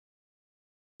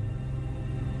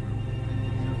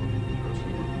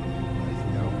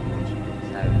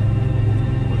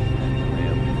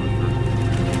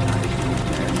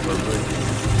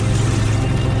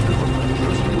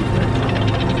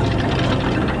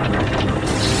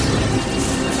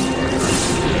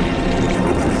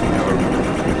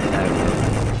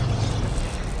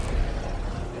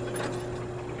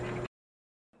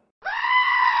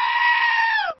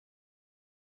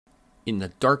In the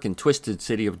dark and twisted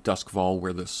city of Duskfall,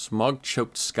 where the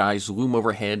smog-choked skies loom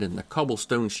overhead and the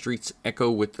cobblestone streets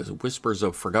echo with the whispers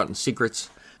of forgotten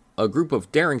secrets, a group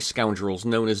of daring scoundrels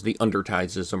known as the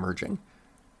Undertides is emerging.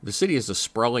 The city is a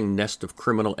sprawling nest of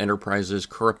criminal enterprises,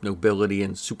 corrupt nobility,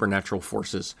 and supernatural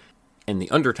forces, and the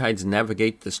Undertides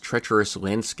navigate this treacherous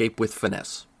landscape with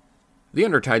finesse. The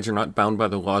Undertides are not bound by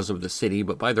the laws of the city,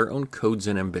 but by their own codes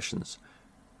and ambitions.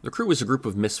 The crew is a group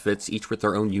of misfits, each with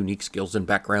their own unique skills and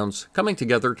backgrounds, coming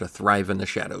together to thrive in the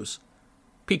shadows.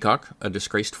 Peacock, a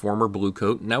disgraced former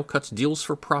bluecoat, now cuts deals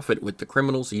for profit with the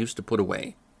criminals he used to put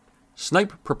away.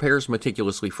 Snipe prepares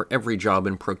meticulously for every job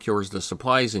and procures the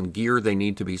supplies and gear they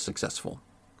need to be successful.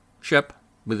 Shep,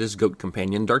 with his goat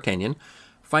companion D'Artagnan,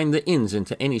 find the ins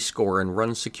into any score and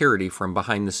run security from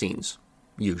behind the scenes,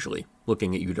 usually,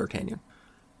 looking at you, D'Artagnan.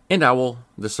 And Owl,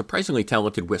 the surprisingly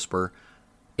talented whisperer,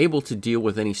 able to deal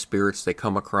with any spirits they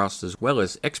come across, as well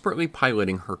as expertly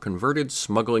piloting her converted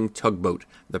smuggling tugboat,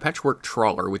 the Patchwork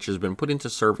Trawler, which has been put into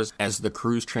service as the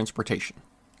crew's transportation.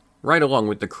 Right along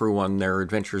with the crew on their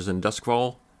adventures in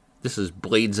Duskfall, this is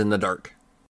Blades in the Dark.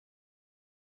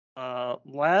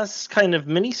 Last kind of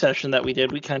mini session that we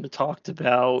did, we kind of talked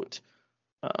about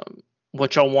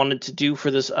what y'all wanted to do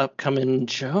for this upcoming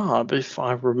job, if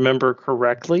I remember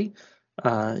correctly.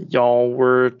 Y'all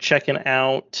were checking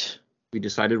out... We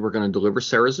decided we're going to deliver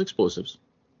Sarah's explosives.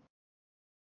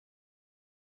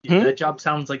 Yeah, that job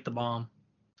sounds like the bomb.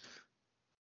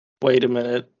 Wait a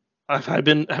minute. Have I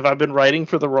been writing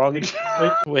for the wrong...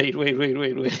 Wait.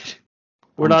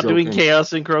 We're not doing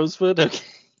Chaos and Crowsfoot? Okay.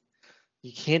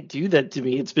 You can't do that to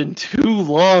me. It's been too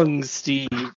long, Steve.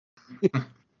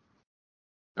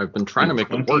 I've been trying to make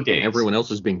it work, and everyone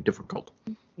else is being difficult.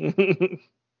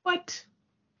 What?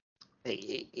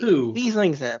 Who? These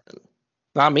things happen.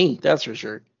 Not me, that's for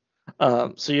sure.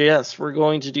 So yes, we're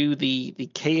going to do the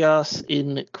Chaos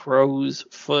in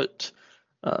Crowsfoot.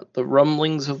 The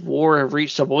rumblings of war have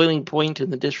reached a boiling point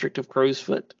in the district of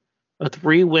Crowsfoot. A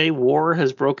three-way war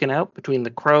has broken out between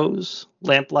the Crows,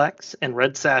 Lamplacks, and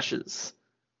Red Sashes.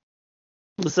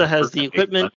 Lissa has the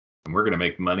equipment. And we're going to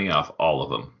make money off all of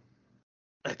them.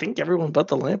 I think everyone but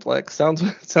the Lamplacks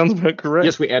sounds about correct.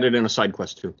 Yes, we added in a side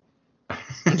quest too.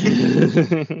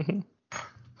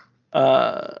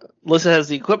 Lissa has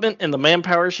the equipment and the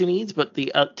manpower she needs, but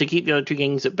to keep the other two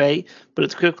gangs at bay. But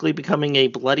it's quickly becoming a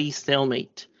bloody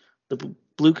stalemate. The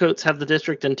Bluecoats have the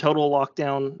district in total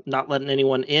lockdown, not letting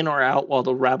anyone in or out, while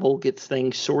the rabble gets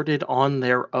things sorted on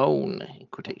their own. In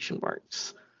quotation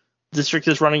marks. The district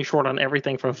is running short on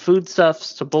everything from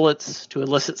foodstuffs to bullets to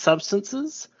illicit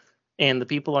substances, and the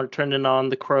people are turning on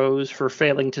the Crows for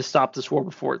failing to stop this war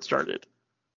before it started.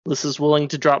 Lissa's willing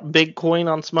to drop big coin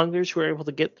on smugglers who are able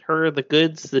to get her the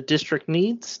goods the district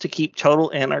needs to keep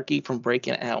total anarchy from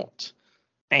breaking out.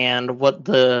 And what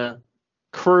the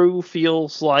crew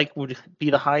feels like would be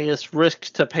the highest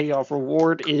risk to payoff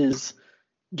reward is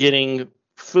getting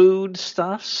food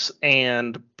stuffs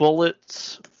and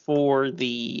bullets for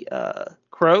the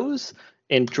Crows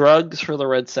and drugs for the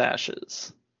Red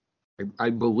Sashes.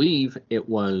 I believe it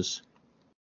was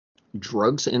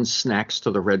drugs and snacks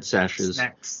to the Red Sashes.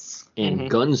 Snacks. And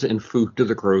guns and food to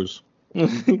the Crows.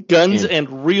 Guns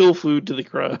and real food to the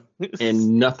Crows.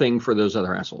 And nothing for those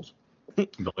other assholes.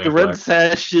 The Red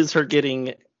Sashes are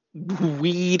getting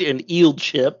weed and eel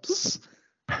chips.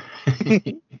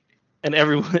 And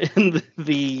everyone in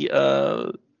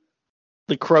the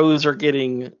Crows are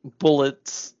getting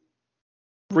bullets,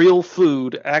 real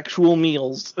food, actual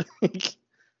meals.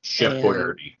 Chef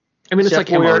Boyardee. I mean, it's like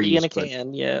MREs in a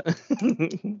can, yeah.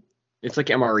 It's like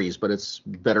MREs, but it's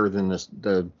better than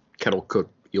the kettle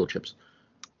cooked eel chips.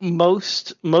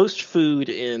 Most food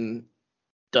in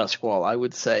Duskwall, I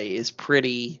would say, is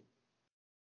pretty.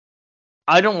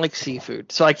 I don't like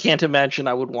seafood, so I can't imagine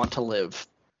I would want to live.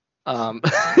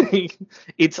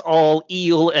 It's all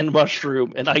eel and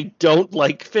mushroom, and I don't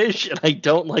like fish, and I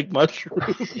don't like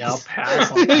mushrooms. Yeah, I'll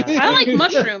pass on that. I like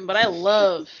mushroom, but I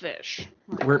love fish.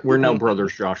 We're now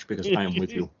brothers, Josh, because I am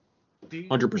with you.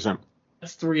 100%.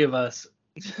 That's three of us.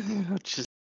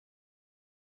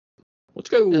 Let's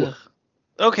go.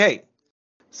 Okay,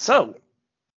 so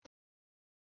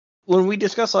when we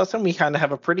discussed last time, we kind of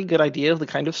have a pretty good idea of the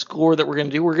kind of score that we're going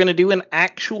to do. We're going to do an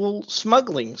actual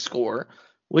smuggling score,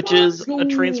 which is a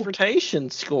transportation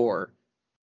score.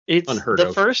 It's unheard the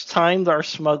of. first time our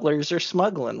smugglers are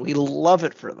smuggling. We love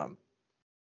it for them.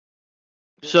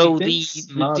 So the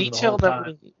detail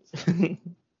that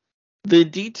the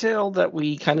detail that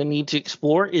we kind of need to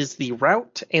explore is the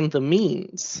route and the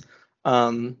means.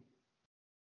 From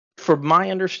my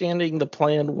understanding, the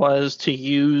plan was to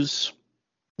use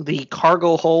the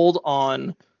cargo hold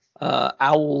on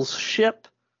Owl's ship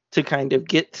to kind of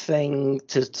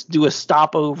to do a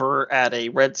stopover at a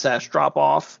Red Sash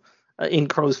drop-off in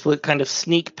Crow's Foot, kind of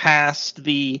sneak past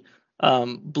the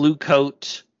Blue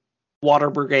Coat Water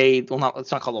Brigade. Well,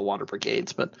 it's not called the Water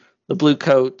Brigades, but the Blue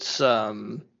Coats.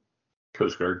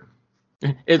 Coast Guard.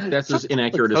 That's as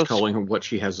inaccurate as calling her what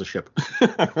she has a ship.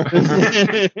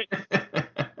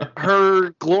 Her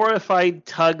glorified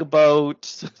tugboat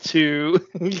to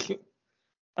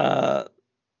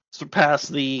surpass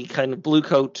the kind of Blue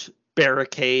Coat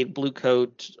barricade. Blue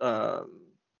Coat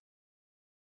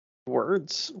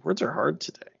words are hard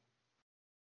today.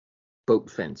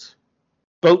 Boat fence.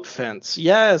 Boat fence.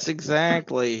 Yes,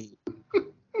 exactly.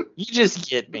 You just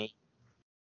get me.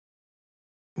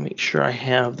 Make sure I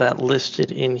have that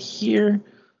listed in here.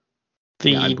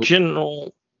 The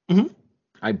general. Mm-hmm.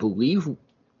 I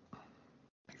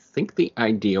think the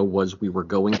idea was we were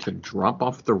going to drop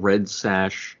off the Red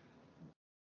Sash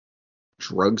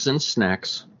drugs and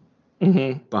snacks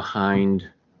behind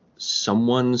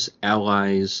someone's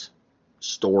ally's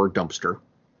store dumpster.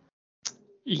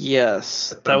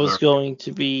 Yes, that was going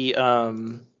to be.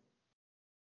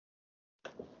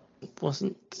 It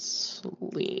wasn't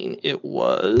Celine. It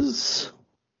was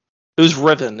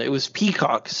Riven. It was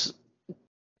Peacock's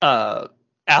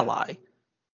ally.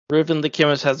 Riven the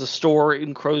chemist has a store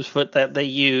in Crow's Foot that they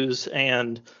use,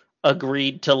 and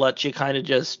agreed to let you kind of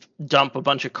just dump a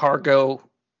bunch of cargo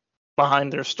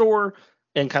behind their store,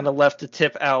 and kind of left a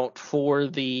tip out for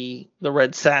the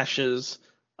Red Sashes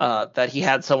that he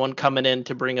had someone coming in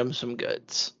to bring him some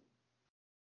goods.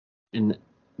 And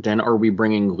then are we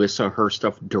bringing Lissa her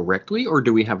stuff directly, or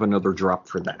do we have another drop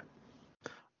for that?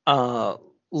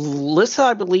 Lissa,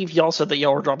 I believe y'all said that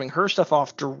y'all were dropping her stuff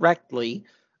off directly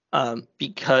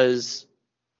because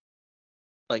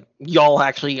like y'all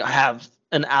actually have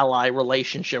an ally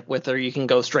relationship with her. You can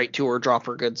go straight to her, drop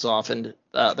her goods off, and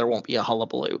there won't be a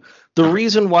hullabaloo. The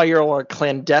reason why y'all are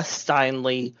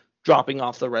clandestinely dropping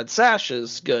off the Red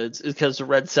Sashes goods is because the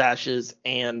Red Sashes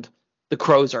and the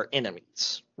Crows are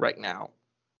enemies right now.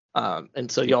 And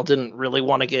so y'all didn't really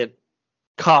want to get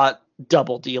caught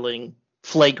double dealing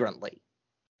flagrantly.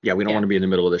 Yeah, we don't want to be in the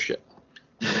middle of this shit.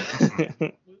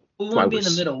 We want to be in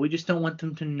the middle. We just don't want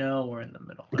them to know we're in the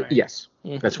middle. Right? Yes.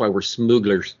 That's why we're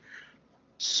smugglers.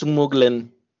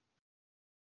 Smuggling.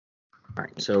 All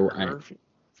right, so I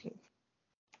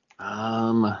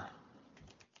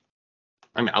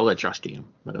mean, I'll let Josh DM,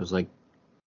 but I was like,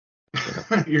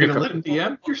 You're gonna let him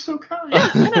DM? You're so kind. Yeah,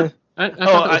 I know. I thought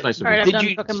that was nice of All right, you. I'm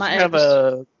done cooking my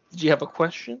eggs. Did you have a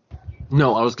question?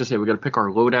 No, I was gonna say we got to pick our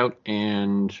loadout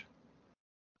and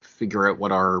figure out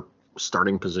what our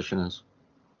starting position is.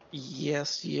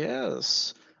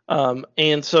 Yes.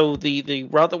 And so the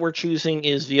route that we're choosing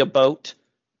is via boat.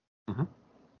 Mm-hmm.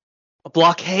 A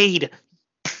blockade.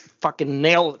 Fucking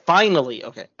nailed it. Finally.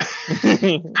 Okay.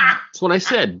 That's what I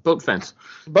said. Boat fence.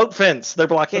 Boat fence. They're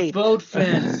blockade. The boat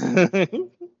fence.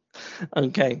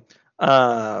 Okay.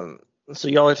 So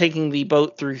y'all are taking the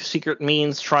boat through secret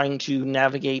means, trying to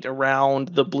navigate around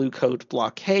the Blue Coat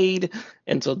blockade,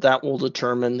 and so that will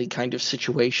determine the kind of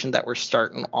situation that we're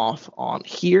starting off on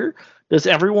here. Does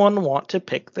everyone want to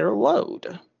pick their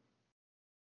load?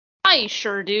 I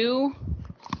sure do.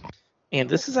 And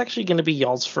this is actually going to be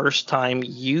y'all's first time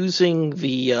using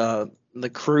the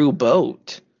crew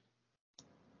boat.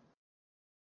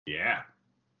 Yeah.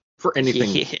 For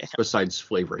anything besides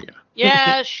flavor, yeah.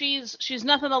 Yeah, she's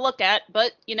nothing to look at,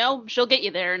 but she'll get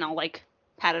you there, and I'll like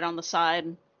pat it on the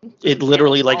side. It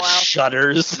literally like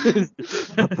shudders.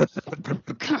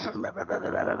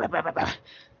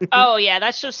 Oh yeah,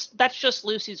 that's just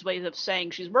Lucy's way of saying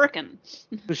she's working.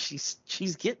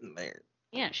 She's getting there.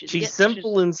 Yeah, she's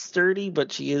simple and sturdy,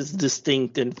 but she is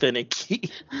distinct and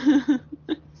finicky.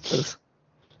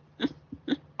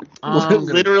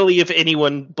 Literally, if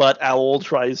anyone but Owl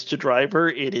tries to drive her,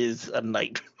 it is a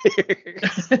nightmare.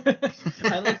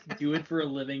 I like to do it for a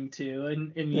living too,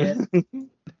 and yet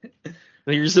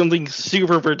there's something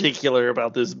super particular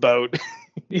about this boat.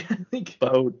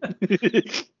 Boat.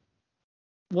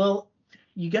 Well,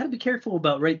 you got to be careful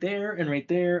about right there,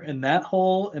 and that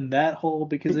hole,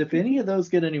 because if any of those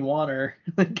get any water,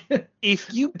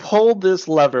 if you pull this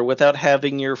lever without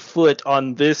having your foot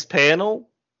on this panel,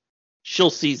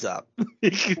 she'll seize up.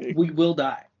 We will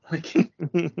die. All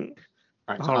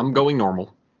right, so I'm going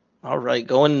normal. All right,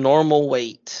 going normal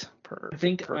weight. I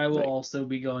think I will also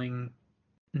be going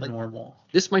normal.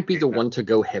 This might be the one to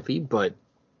go heavy, but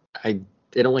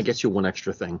it only gets you one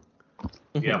extra thing.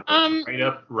 Yeah,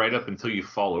 right up until you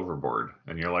fall overboard,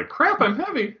 and you're like, "Crap, I'm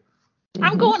heavy."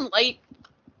 I'm going light.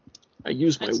 I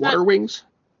use my water wings.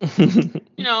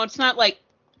 It's not like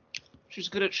She's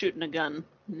good at shooting a gun.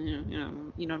 You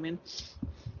know what I mean?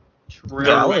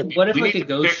 Valid. What if We like need a to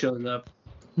ghost pick- shows up?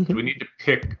 Do we need to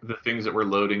pick the things that we're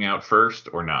loading out first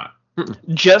or not?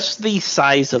 Just the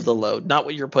size of the load, not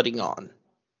what you're putting on.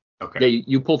 Okay. Yeah,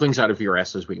 you pull things out of your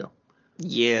ass as we go.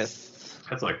 Yes.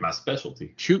 That's like my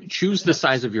specialty. Choose the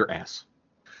size of your ass.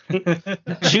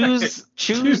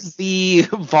 Choose the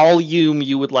volume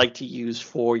you would like to use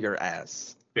for your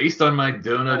ass. Based on my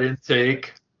donut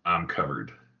intake, I'm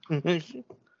covered. All Just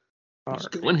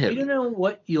right. going We heavy. don't know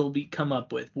what you'll come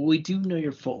up with, but we do know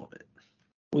you're full of it.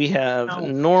 We have No.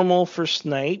 normal for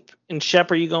Snipe. And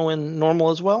Shep, are you going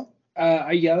normal as well?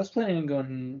 Yeah, I was planning on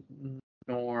going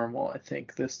normal, I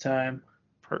think, this time.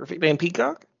 Perfect. And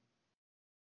Peacock?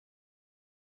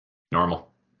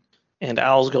 Normal. And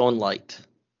Owl's going light.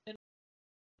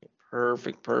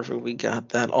 Perfect. We got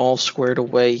that all squared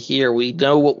away here. We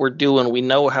know what we're doing. We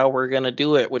know how we're going to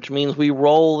do it, which means we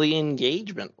roll the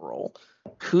engagement roll.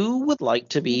 Who would like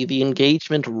to be the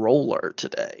engagement roller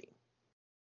today?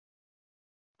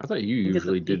 I thought you I think it's a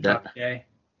usually did that. Peacock Day,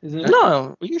 isn't it?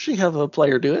 No, we usually have a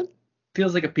player do it.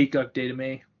 Feels like a peacock day to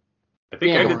me. I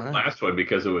think Yeah, I did alright. the last one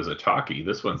because it was a talkie.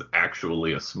 This one's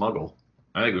actually a smuggle.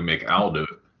 I think we make Owl do it.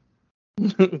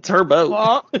 It's her boat.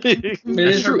 Well, It That's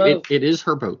is her true. boat. It is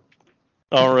her boat.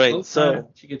 All right, Both so time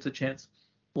she gets a chance.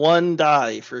 one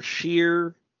die for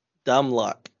sheer dumb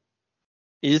luck.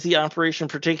 Is the operation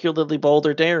particularly bold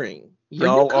or daring?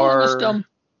 Y'all calling us are dumb?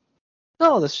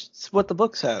 No, that's what the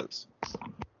book says.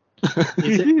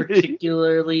 Is it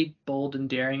particularly bold and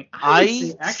daring?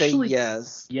 I would say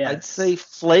yes. yes. I'd say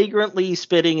flagrantly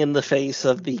spitting in the face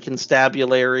of the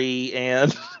constabulary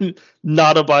and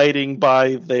not abiding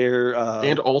by their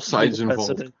And all sides legal involved.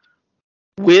 precedent.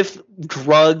 With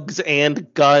drugs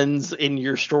and guns in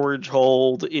your storage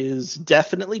hold is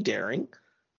definitely daring.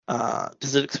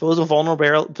 Does it expose a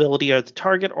vulnerability at the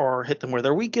target or hit them where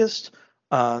they're weakest?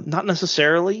 Not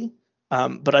necessarily.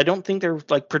 But I don't think they're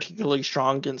like particularly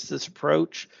strong against this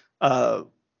approach.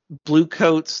 Blue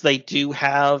coats, they do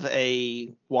have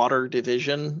a water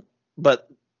division, but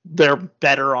they're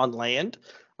better on land.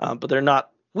 But they're not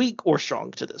weak or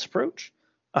strong to this approach.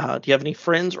 Do you have any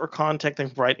friends or contact that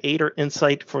can provide aid or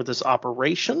insight for this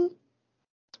operation?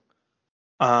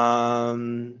 I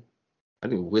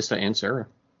think Lissa and Sarah.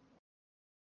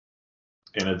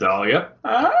 And Adalia.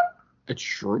 It's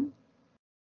true.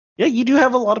 Yeah, you do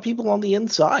have a lot of people on the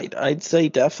inside. I'd say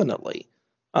definitely.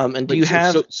 And do Wait, you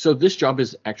have? So this job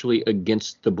is actually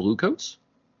against the blue coats?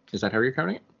 Is that how you're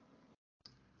counting it?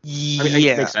 I mean,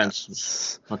 it makes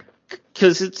sense. Okay.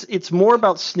 Because it's more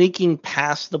about sneaking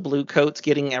past the blue coats,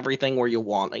 getting everything where you're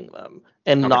wanting them,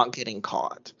 and Okay. not getting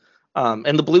caught.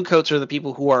 And the blue coats are the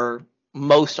people who are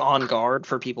most on guard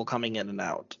for people coming in and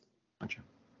out. Gotcha.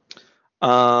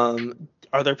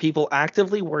 Are there people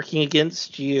actively working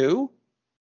against you?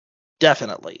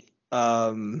 Definitely.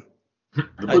 The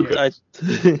blue coats.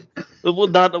 Well,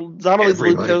 not only the blue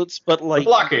Everybody. coats, but The like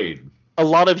blockade. a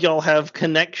lot of y'all have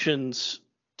connections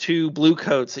to blue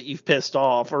coats that you've pissed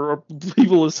off, or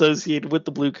people associated with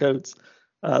the blue coats.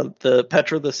 The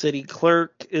Petra, the city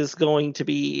clerk, is going to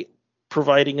be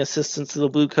providing assistance to the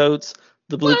blue coats.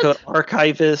 The blue What? coat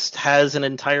archivist has an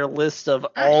entire list of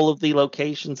all of the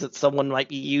locations that someone might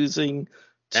be using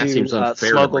That to seems unfair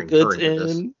to smuggle bring her goods into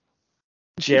this. in. You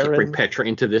can't bring Jaren, Petra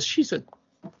into this. She's a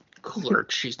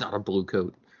clerk. She's not a blue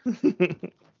coat.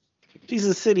 she's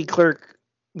a city clerk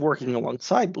working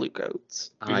alongside blue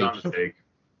coats. He's on the take.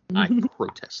 I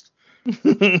protest.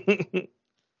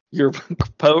 Your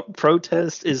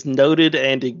protest is noted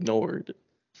and ignored.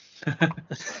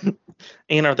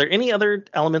 And are there any other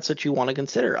elements that you want to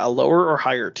consider? A lower or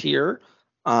higher tier?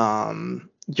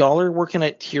 Y'all are working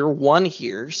at tier 1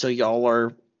 here, so y'all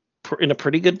are in a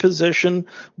pretty good position.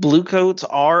 Blue coats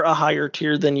are a higher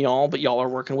tier than y'all, but y'all are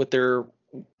working with their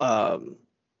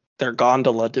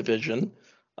gondola division.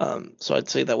 So I'd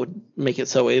say that would make it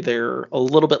so they're a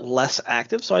little bit less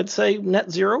active. So I'd say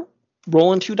net 0,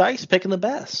 rolling 2 dice, picking the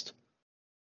best.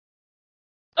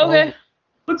 okay.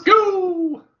 Let's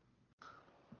go.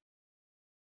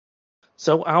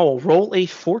 So I'll roll a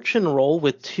fortune roll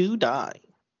with 2 die.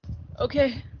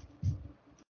 Okay.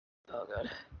 Oh god.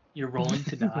 You're rolling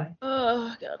to die.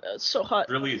 Oh god, that's so hot.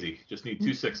 Real easy. Just need 2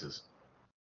 6s.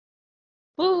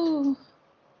 Woo.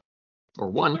 Or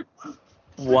one.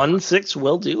 1 6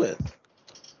 will do it.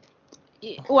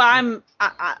 Well,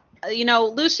 I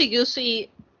Loosey Goosey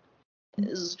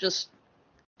is just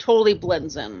totally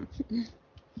blends in.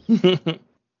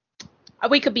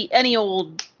 We could be any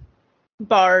old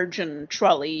barge and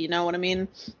trolley, you know what I mean?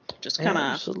 Just kind of.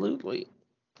 Absolutely.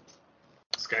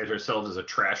 Disguise ourselves as a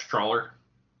trash trawler.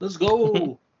 Let's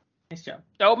go. Nice job.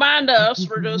 Don't mind us.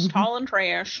 We're just hauling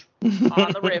trash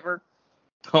on the river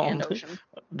and ocean.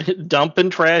 Dumping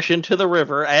trash into the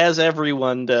river, as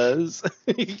everyone does.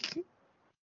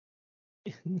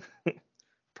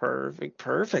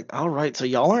 Perfect. All right, so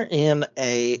y'all are in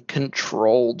a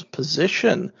controlled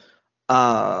position.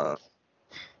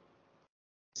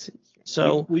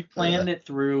 So we planned it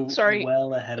through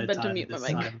well ahead of time this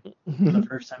time. For the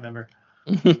first time ever.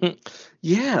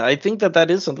 Yeah, I think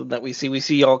that is something that we see. We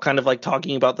see y'all kind of like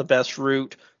talking about the best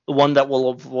route, the one that will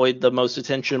avoid the most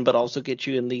attention, but also get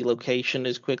you in the location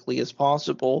as quickly as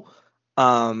possible.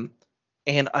 And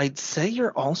I'd say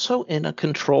you're also in a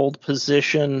controlled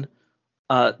position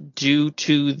due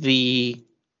to the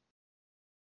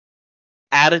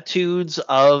attitudes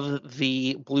of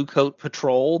the Blue Coat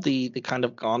Patrol, the kind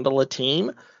of gondola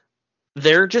team.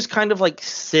 They're just kind of like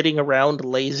sitting around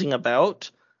lazing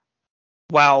about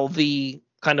while the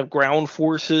kind of ground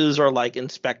forces are like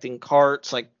inspecting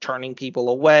carts, like turning people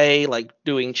away, like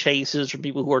doing chases from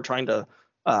people who are trying to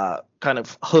kind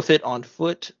of hoof it on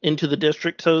foot into the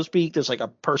district, so to speak. There's like a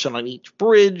person on each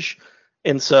bridge.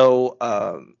 And so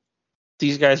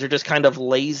these guys are just kind of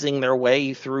lazing their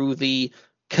way through the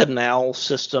canal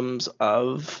systems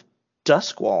of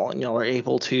Duskwall, and y'all are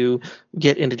able to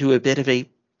get into a bit of a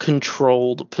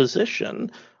controlled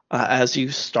position as you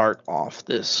start off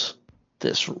the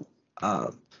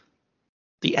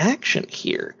action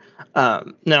here.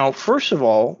 Now, first of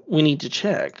all, we need to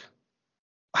check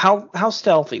how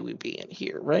stealthy we be in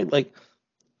here, right? Like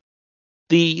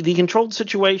the controlled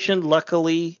situation.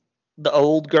 Luckily, the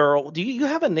old girl. Do you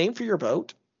have a name for your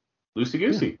boat? Loosey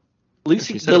Goosey.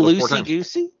 Lucy, said the it like 4 Lucy times.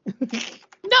 Goosey.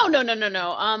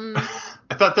 No.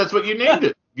 I thought that's what you named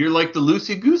it. You're like the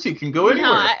Loosey Goosey can go anywhere.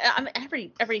 No, I'm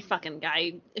every fucking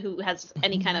guy who has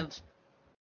any kind of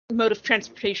mode of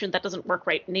transportation that doesn't work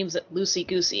right names it Loosey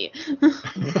Goosey.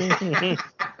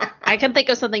 I can think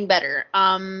of something better.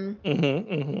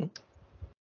 Mm-hmm.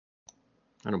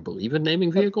 I don't believe in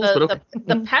naming vehicles, but okay.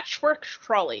 The patchwork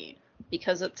trolley,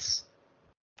 because it's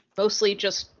mostly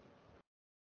just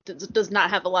does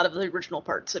not have a lot of the original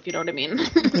parts, if you know what I mean.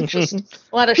 Just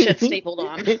a lot of shit stapled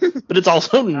on. But it's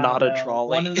also not a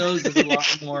trolley. One of those is a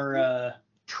lot more.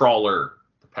 Trawler.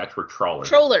 The patchwork trawler.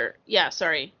 Troller. Yeah,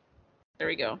 sorry. There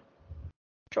we go.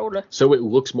 Troller. So it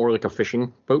looks more like a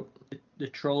fishing boat? The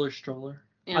troller stroller.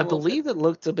 Yeah, I believe it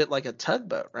looked a bit like a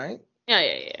tugboat, right? Yeah.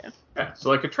 Yeah, so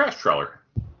like a trash trawler.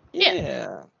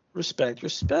 Yeah.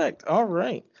 Respect. All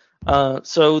right.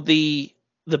 So the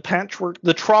patchwork,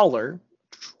 the trawler.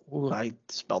 Ooh, I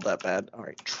spelled that bad. All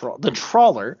right. The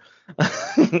trawler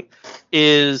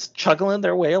is chugging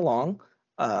their way along.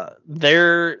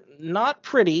 They're not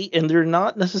pretty and they're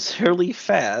not necessarily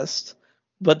fast,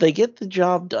 but they get the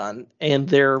job done and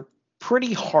they're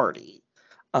pretty hardy.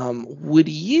 Would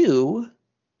you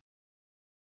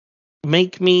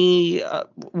make me?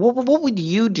 What would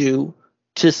you do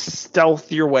to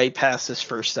stealth your way past this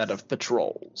first set of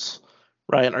patrols?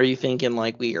 Right? Are you thinking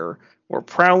like we're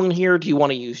prowling here? Do you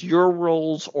want to use your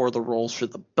rolls or the rolls for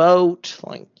the boat?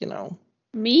 Like,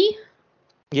 Me?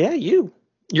 Yeah, you're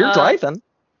driving.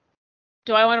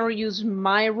 Do I want to use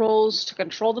my rolls to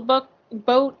control the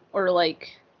boat, or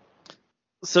like?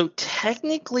 So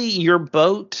technically, your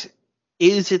boat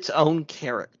is its own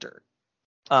character.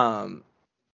 In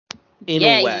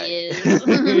a way. It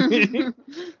is.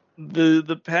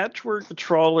 The patchwork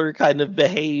trawler kind of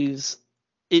behaves.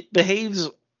 It behaves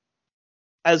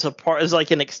as like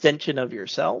an extension of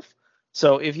yourself.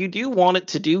 So if you do want it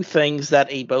to do things that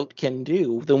a boat can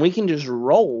do, then we can just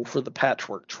roll for the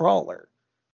patchwork trawler.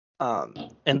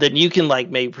 And then you can like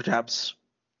maybe perhaps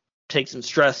take some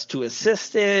stress to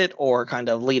assist it or kind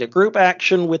of lead a group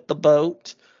action with the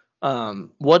boat.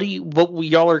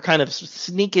 Y'all are kind of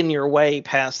sneaking your way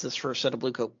past this first set of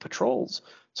Blue Coat patrols.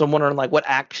 So I'm wondering like what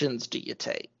actions do you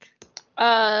take?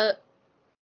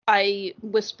 I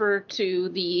whisper to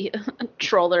the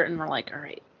trawler and we're like, all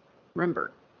right,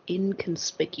 remember,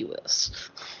 inconspicuous.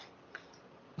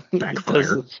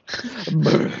 Backfire.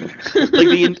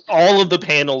 Like all of the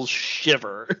panels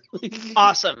shiver.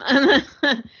 Awesome.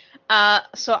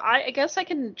 So I guess I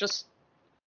can just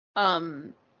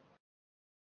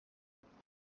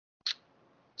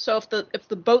so if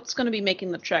the boat's going to be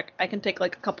making the check, I can take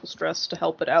like a couple stress to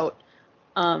help it out.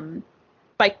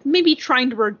 By maybe trying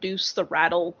to reduce the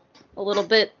rattle a little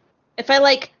bit. If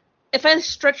I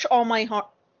stretch all my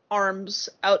arms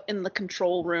out in the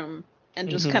control room and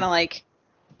just kind of like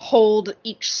hold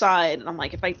each side, and I'm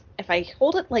like, if I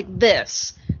hold it like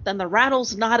this, then the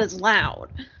rattle's not as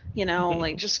loud,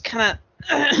 like just kind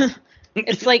of.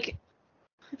 It's like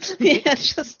Yeah,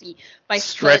 just my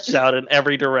Stretched foot, out in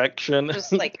every direction.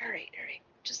 just like, all right,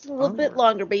 just a little bit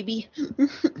longer, baby.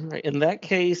 Right, in that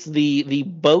case, the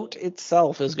boat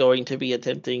itself is going to be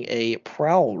attempting a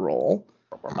prowl roll.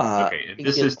 Okay, and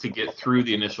this is to get through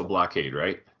the initial blockade,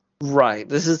 right? Right.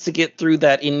 This is to get through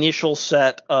that initial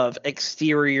set of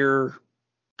exterior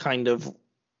kind of.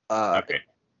 Okay.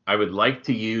 I would like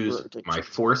to use my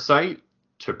foresight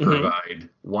to provide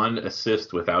one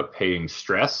assist without paying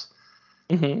stress.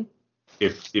 Mm-hmm.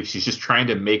 If she's just trying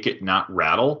to make it not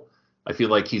rattle, I feel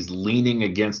like he's leaning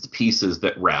against pieces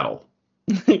that rattle.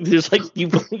 There's like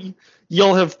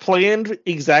you'll have planned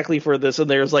exactly for this, and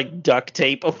there's like duct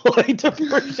tape applied to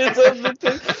portions of the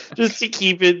thing just to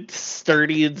keep it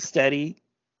sturdy and steady.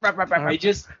 I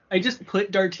just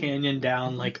put D'Artagnan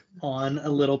down like on a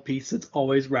little piece that's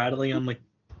always rattling. I'm like,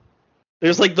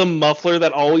 there's like the muffler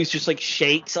that always just like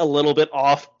shakes a little bit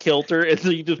off kilter, and so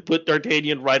you just put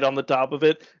D'Artagnan right on the top of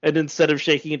it, and instead of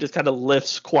shaking, it just kind of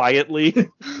lifts quietly.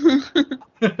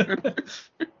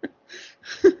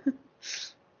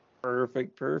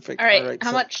 Perfect. All right,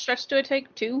 how much stress do I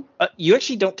take? 2? You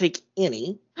actually don't take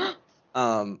any,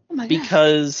 Oh my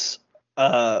because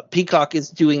Peacock is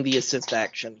doing the assist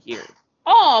action here.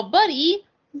 Oh, buddy.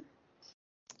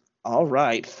 All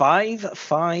right,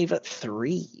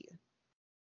 5-5-3.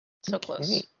 So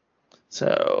close.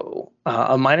 So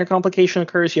a minor complication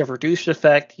occurs. You have reduced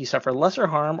effect. You suffer lesser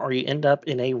harm, or you end up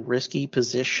in a risky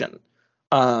position.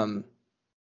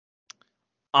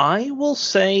 I will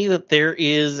say that there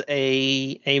is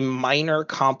a minor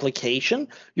complication.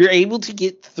 You're able to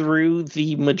get through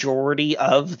the majority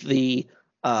of the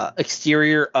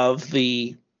exterior of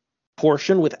the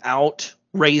portion without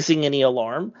raising any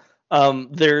alarm.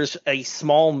 There's a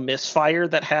small misfire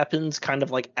that happens kind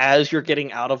of like as you're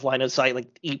getting out of line of sight,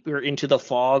 like you're into the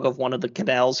fog of one of the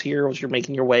canals here as you're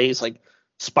making your ways, like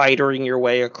spidering your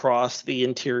way across the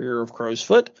interior of Crow's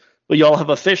Foot. But y'all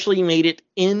have officially made it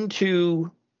into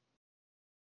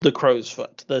the Crow's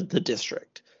Foot, the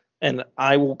district. And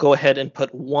I will go ahead and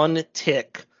put 1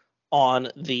 tick on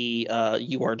the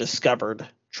you are discovered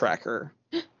tracker.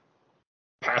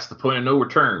 Past the point of no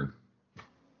return.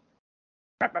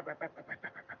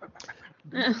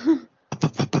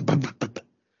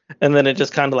 And then it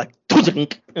just kind of like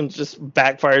and just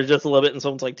backfires just a little bit, and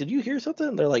someone's like, "Did you hear something?"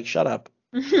 And they're like, "Shut up."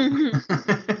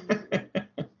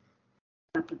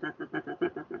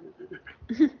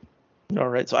 All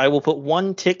right, so I will put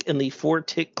 1 tick in the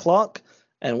 4-tick clock,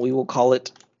 and we will call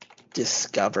it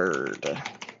discovered.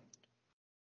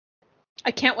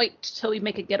 I can't wait till we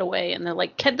make a getaway, and they're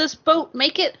like, "Can this boat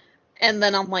make it?" And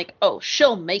then I'm like, "Oh,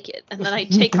 she'll make it." And then I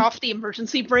take off the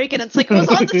emergency brake, and it's like, it was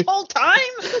on this whole time.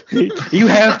 You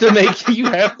have to leave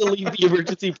the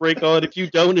emergency brake on. If you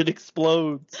don't, it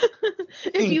explodes.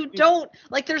 If you don't,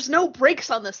 like, there's no brakes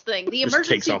on this thing. The Just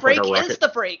takes emergency off like a brake is rocket. the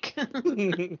brake.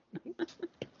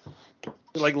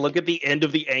 Like, look at the end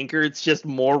of the anchor. It's just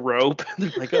more rope.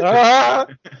 They're like, ah!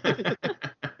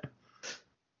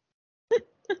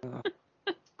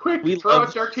 Quick, We throw love-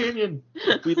 out D'Artagnan.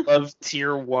 We love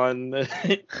tier 1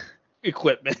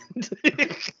 equipment.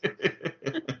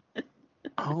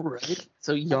 All right.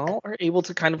 So y'all are able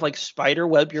to kind of like spider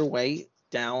web your way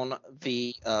down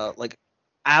the like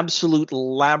absolute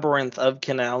labyrinth of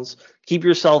canals. Keep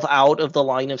yourself out of the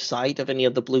line of sight of any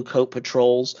of the blue coat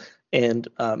patrols, and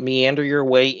meander your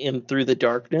way in through the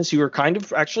darkness. You are kind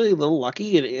of actually a little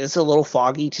lucky. It is a little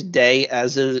foggy today,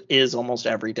 as it is almost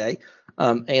every day.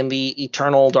 And the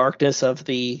eternal darkness of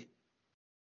the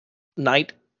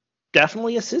night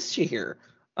definitely assists you here.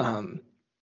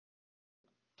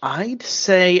 I'd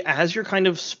say as you're kind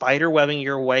of spider webbing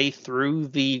your way through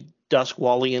the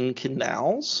Duskwallian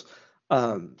canals,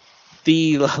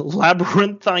 the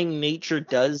labyrinthine nature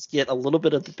does get a little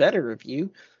bit of the better of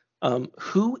you.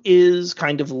 Who is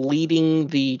kind of leading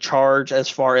the charge as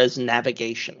far as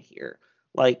navigation here?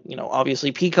 Like,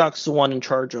 obviously Peacock's the one in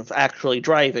charge of actually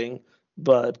driving,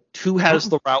 but who has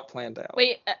the route planned out?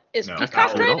 Wait, is No,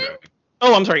 Peacock Owl. driving?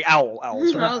 Oh, I'm sorry, Owl. Sorry. I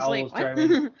was Owl's like, what?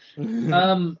 driving.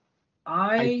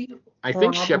 I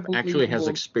think Shep probably actually has will-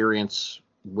 experience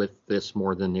with this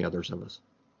more than the others of us.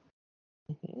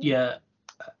 Yeah,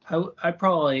 I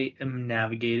probably am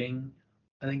navigating.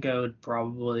 I think I would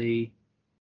probably.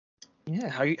 Yeah.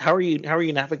 How are you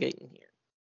navigating here?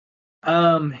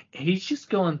 He's just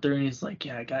going through and he's like,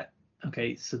 yeah,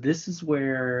 okay, so this is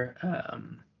where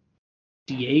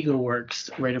Diego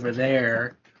works right over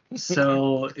there.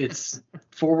 So it's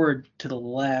forward to the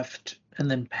left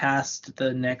and then past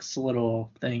the next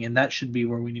little thing, and that should be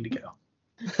where we need to go.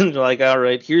 And you're like, all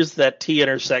right, here's that T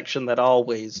intersection that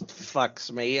always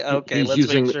fucks me. Okay, He's let's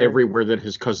using make sure. everywhere that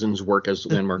his cousins work as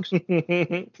landmarks.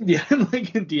 Yeah,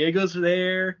 like Diego's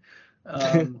there.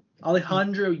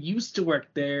 Alejandro used to work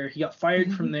there. He got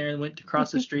fired from there and went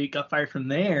across the street, got fired from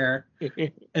there,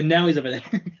 and now he's over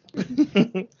there.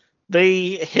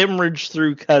 They hemorrhage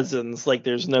through cousins like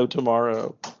there's no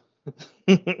tomorrow.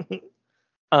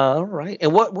 All right.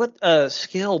 And what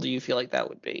skill do you feel like that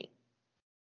would be?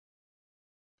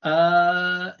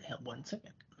 1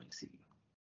 second. Let me see.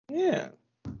 Yeah.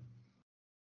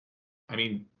 I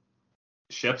mean,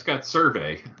 Shep's got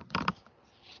survey.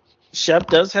 Shep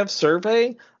does have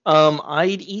survey.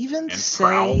 I'd even And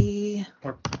say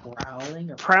Or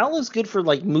prowling. Or prowl is good for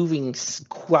like moving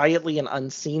quietly and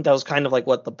unseen. That was kind of like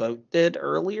what the boat did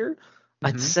earlier.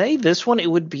 I'd say this one it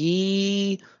would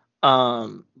be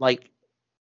like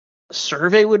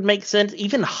survey would make sense.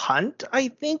 Even hunt I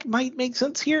think might make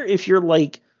sense here if you're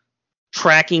like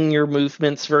tracking your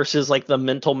movements versus like the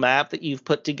mental map that you've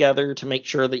put together to make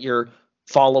sure that you're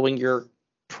following your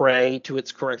prey to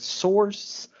its correct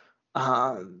source.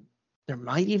 There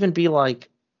might even be like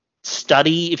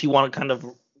study if you want to kind of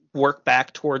work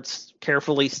back towards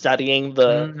carefully studying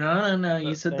the. No.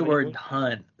 You said the word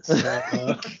hunt. So,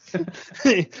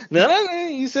 No.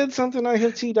 You said something I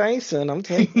hit T dice and I'm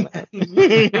taking that.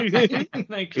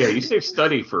 like, Yeah, you save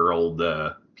study for old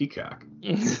Peacock.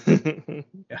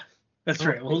 that's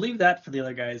right. We'll leave that for the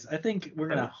other guys. I think we're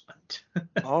gonna hunt.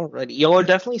 Alrighty, y'all are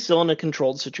definitely still in a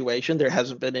controlled situation. There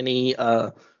hasn't been any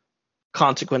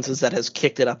consequences that has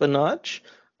kicked it up a notch.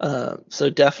 So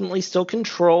definitely still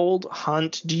controlled.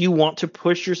 Hunt. Do you want to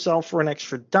push yourself for an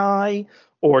extra die,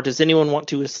 or does anyone want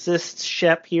to assist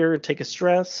Shep here and take a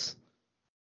stress?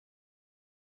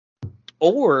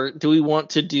 Or do we want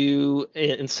to do,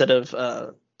 instead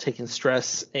of taking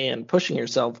stress and pushing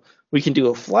yourself, we can do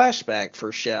a flashback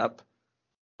for Shep.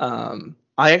 I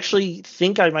actually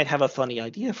think I might have a funny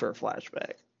idea for a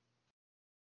flashback.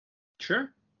 Sure.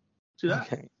 Do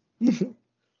that. Okay.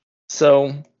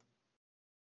 So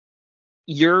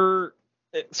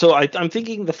I'm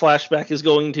thinking the flashback is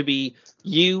going to be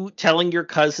you telling your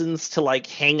cousins to like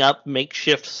hang up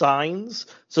makeshift signs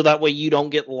so that way you don't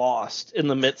get lost in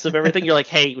the midst of everything. You're like,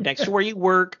 hey, next to where you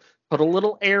work, put a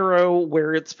little arrow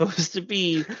where it's supposed to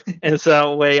be, and so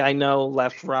that way I know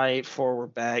left, right,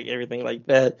 forward, back, everything like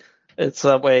that. It's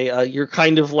that way you're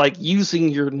kind of like using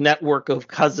your network of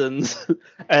cousins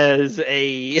as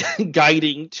a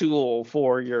guiding tool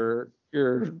for your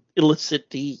illicit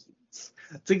deeds.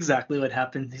 That's exactly what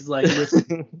happened. He's like,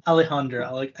 listen,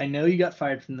 Alejandro, I know you got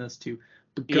fired from those two,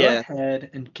 but go ahead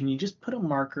and can you just put a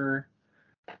marker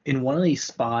in one of these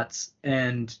spots?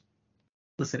 And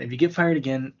listen, if you get fired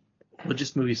again, we'll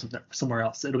just move you somewhere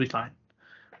else. It'll be fine.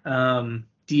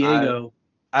 Diego.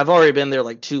 I've already been there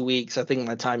like 2 weeks. I think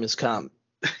my time has come.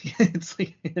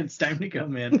 It's time to go,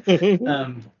 man.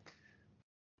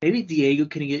 Maybe Diego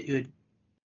can get you a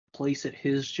place at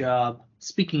his job.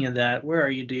 Speaking of that, where are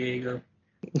you, Diego?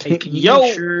 Hey, can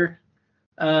you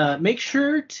make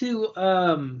sure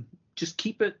to just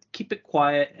keep it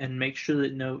quiet and make sure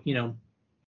that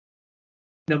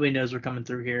nobody knows we're coming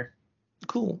through here.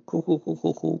 Cool.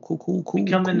 We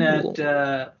coming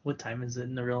at what time is it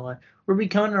in the real life? We'll be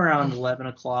coming around 11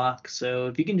 o'clock. So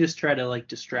if you can just try to like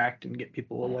distract and get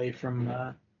people away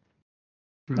from.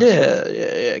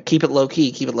 Yeah. Keep it low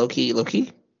key.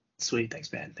 Sweet,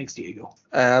 thanks, man. Thanks, Diego.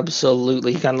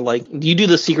 Absolutely. Kind of like you do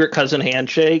the secret cousin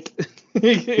handshake.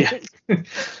 Yeah.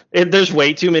 There's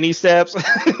way too many steps.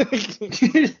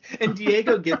 And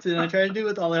Diego gets it. And I try to do it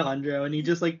with Alejandro, and he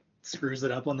just like screws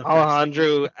it up on the first.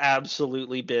 Alejandro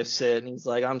absolutely biffs it, and he's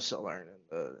like, "I'm still learning."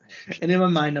 And in my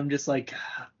mind, I'm just like,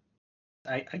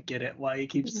 I get it. Why he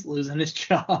keeps losing his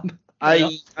job.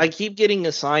 I keep getting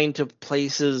assigned to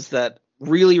places that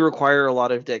really require a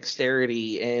lot of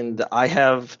dexterity, and I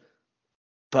have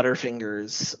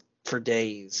butterfingers for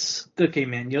days. It's okay,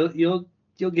 man. You'll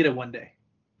get it one day.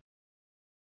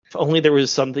 If only there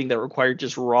was something that required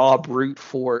just raw brute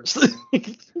force.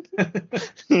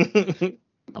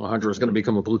 Alejandro's going to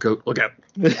become a blue coat. Look out.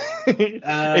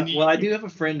 Well, I do have a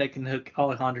friend I can hook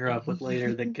Alejandro up with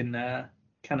later that can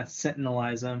kind of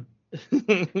sentinelize him.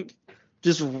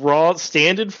 Just raw,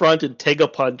 stand in front and take a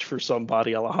punch for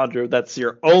somebody, Alejandro. That's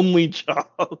your only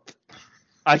job.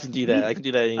 I can do that.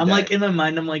 I'm like, in my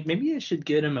mind, I'm like, maybe I should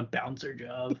get him a bouncer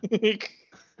job.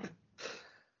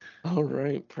 All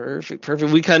right, perfect.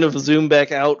 We kind of zoom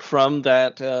back out from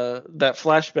that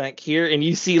flashback here, and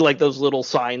you see like those little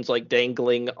signs like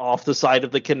dangling off the side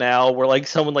of the canal, where like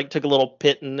someone like took a little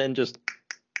piton and just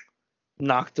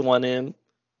knocked one in.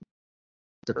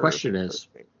 The question is,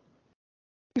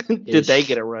 Did they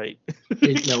get it right?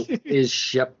 Is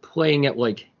Shep playing it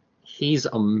like he's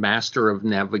a master of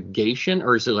navigation,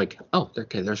 or is it like, oh,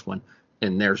 okay, there's one,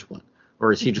 and there's one,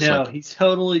 or is he just No, like, he's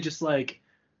totally just like,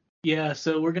 yeah.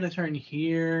 So we're gonna turn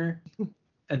here,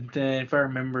 and then if I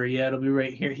remember, yeah, it'll be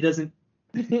right here. He doesn't.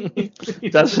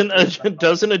 doesn't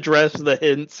address the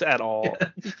hints at all.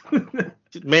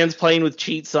 Man's playing with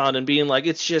cheats on and being like,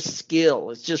 it's just skill.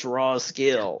 It's just raw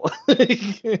skill.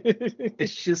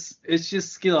 It's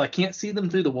just skill. I can't see them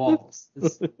through the walls.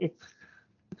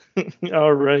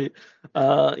 All right.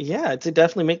 Yeah, to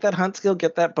definitely make that hunt skill,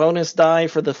 get that bonus die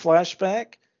for the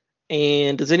flashback.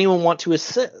 And does anyone want to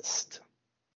assist?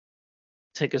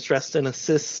 Take a stress and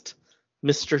assist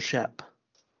Mr. Shep.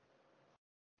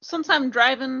 Since I'm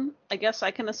driving, I guess I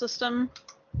can assist him.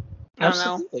 I don't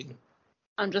know.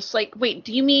 I'm just like, wait,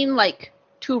 do you mean like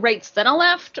 2 rights then a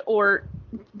left? Or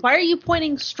why are you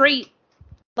pointing straight?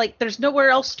 Like, there's nowhere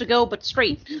else to go but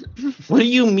straight. What do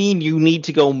you mean you need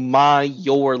to go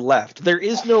your left? There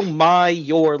is no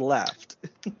your left.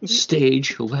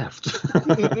 Stage left.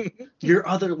 Your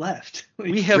other left.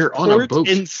 We have port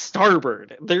and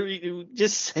starboard.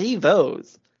 Just say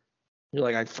those. You're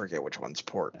like, I forget which one's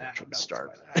port, which one's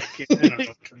starboard. I don't know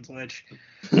which one's which.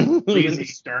 Easy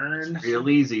stern. Real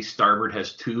easy. Starboard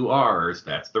has 2 R's.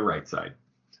 That's the right side.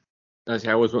 I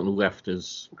always went left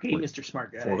is Okay, Mr.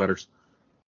 Smart Guy. 4 letters.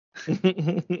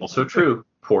 Also true.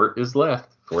 Port is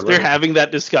left. 4 They're letters. having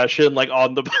that discussion like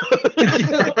on the boat.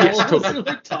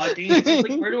 Like talking. It's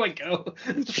like, where do I go?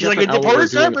 She's like, it's port or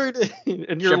starboard,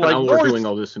 and you're like, we're doing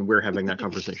all this, and we're having that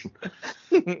conversation.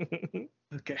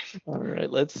 Okay. All right,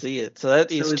 let's see it. So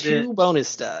that is 2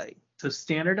 bonus die. So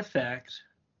standard effect.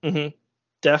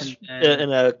 Mm-hmm.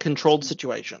 In a controlled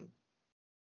situation.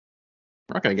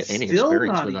 We're not going to get any Still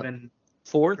experience not with even.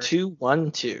 4, 2,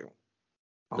 1, 2.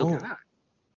 Oh.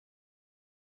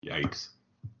 Yikes.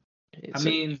 Okay, I so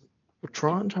mean,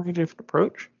 withdraw and target a different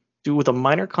approach. Do with a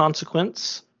minor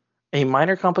consequence. A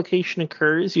minor complication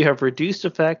occurs. You have reduced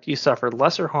effect. You suffer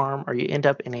lesser harm, or you end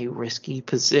up in a risky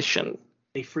position.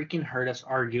 they freaking heard us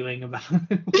arguing about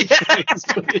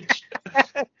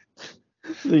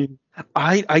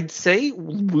I'd say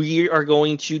we are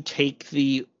going to take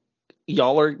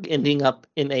y'all are ending up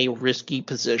in a risky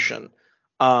position.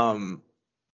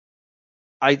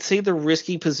 I'd say the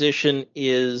risky position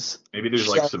is maybe there's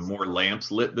like some more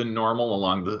lamps lit than normal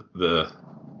along the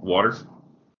water.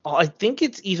 I think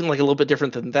it's even like a little bit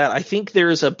different than that. I think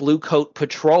there's a blue coat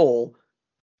patrol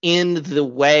in the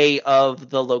way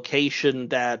of the location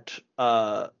that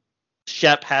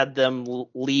Shep had them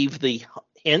leave the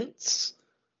hints.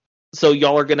 So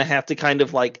y'all are going to have to kind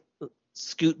of like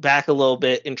scoot back a little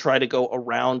bit and try to go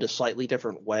around a slightly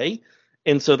different way.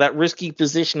 And so that risky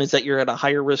position is that you're at a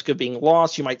higher risk of being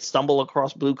lost. You might stumble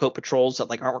across blue coat patrols that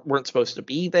like weren't supposed to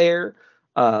be there.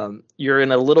 You're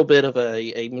in a little bit of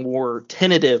a more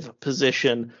tentative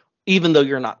position, even though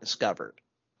you're not discovered.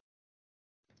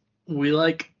 We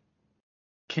like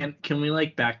can we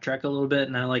like backtrack a little bit,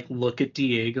 and I like look at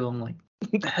Diego. I'm like,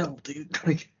 what the hell, dude?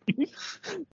 Like,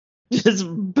 just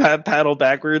paddle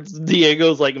backwards.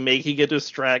 Diego's like making a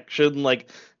distraction,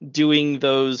 like doing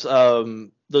those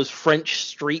French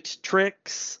street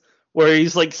tricks where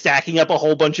he's like stacking up a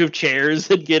whole bunch of chairs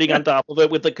and getting on top of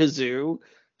it with a kazoo.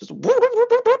 Just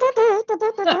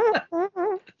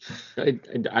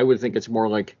I would think it's more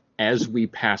like as we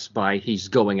pass by, he's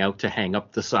going out to hang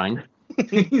up the sign.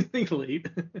 he's like late.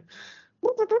 He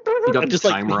got the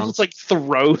time wrong. Just like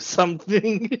throw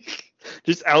something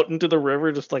just out into the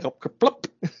river, just like a plop.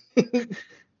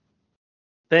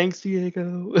 Thanks,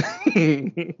 Diego.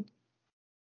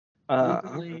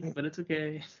 But it's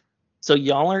okay. So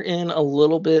y'all are in a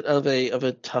little bit of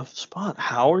a tough spot.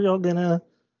 How are y'all gonna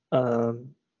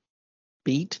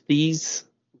beat these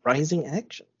rising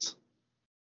actions?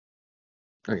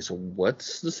 Okay, so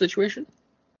what's the situation?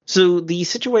 So the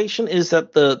situation is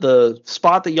that the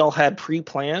spot that y'all had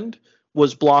pre-planned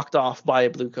was blocked off by a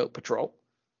blue coat patrol.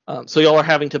 So y'all are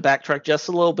having to backtrack just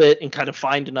a little bit and kind of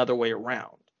find another way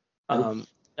around.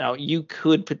 Now you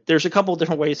could, there's a couple of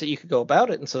different ways that you could go about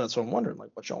it, and so that's what I'm wondering, like,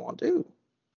 what y'all want to do.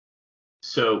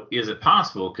 So is it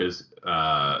possible, because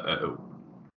I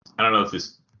don't know if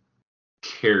this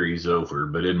carries over,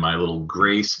 but in my little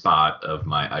gray spot of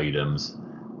my items,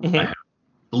 I have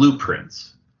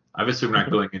blueprints. Obviously, we're not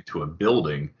going into a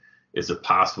building. Is it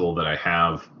possible that I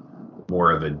have more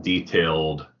of a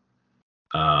detailed,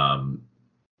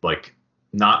 like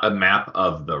not a map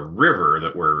of the river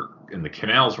that we're in, the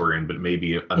canals we're in, but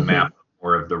maybe a map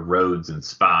more of the roads and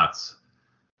spots,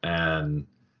 and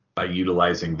by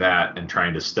utilizing that and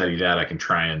trying to study that, I can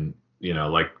try and,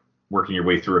 like working your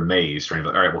way through a maze, trying to,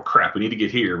 all right, well, crap, we need to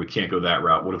get here. We can't go that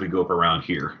route. What if we go up around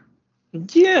here?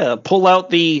 Yeah, pull out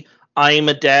the I'm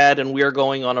a dad and we are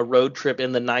going on a road trip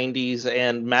in the 90s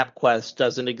and MapQuest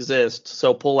doesn't exist.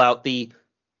 So pull out the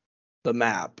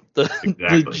map, the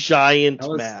Exactly. giant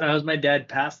That map. was my dad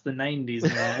past the 90s,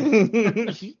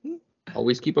 man.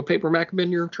 Always keep a paper map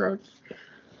in your truck.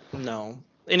 No.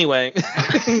 Anyway.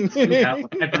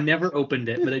 I've never opened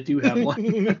it, but I do have one.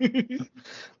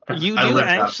 You I do left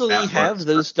out actually that have part.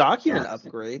 those document Yeah.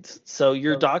 upgrades. So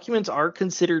your documents are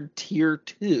considered tier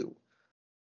 2.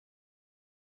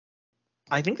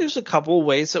 I think there's a couple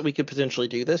ways that we could potentially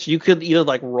do this. You could either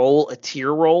like roll a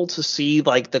tier roll to see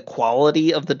like the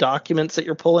quality of the documents that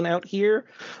you're pulling out here.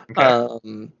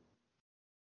 Okay.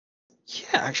 Yeah,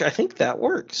 actually, I think that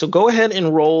works. So go ahead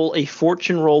and roll a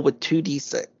fortune roll with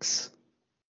 2d6.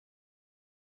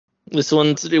 This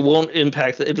one, it won't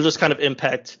impact. It'll just kind of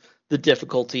impact the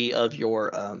difficulty of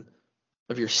your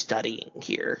studying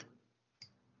here.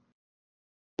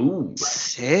 Ooh.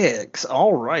 6.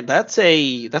 All right, that's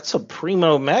a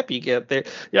primo map you get there.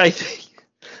 Yeah,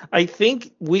 I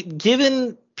think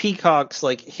given Peacock's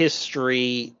like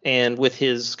history and with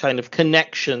his kind of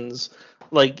connections,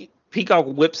 like Peacock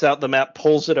whips out the map,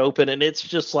 pulls it open, and it's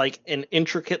just like an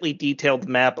intricately detailed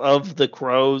map of the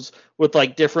crows with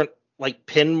like different like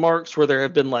pin marks where there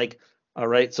have been like, all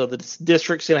right, so the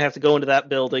district's gonna have to go into that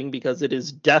building because it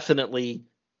is definitely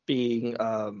being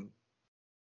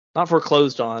not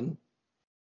foreclosed on.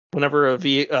 Whenever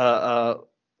a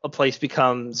place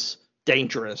becomes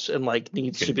dangerous and like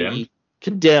needs to be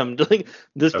condemned, like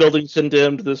this building's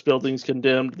condemned, this building's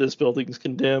condemned, this building's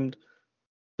condemned.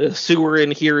 The sewer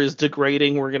in here is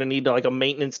degrading. We're gonna need like a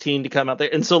maintenance team to come out there,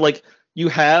 and so like you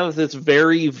have this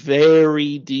very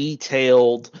very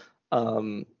detailed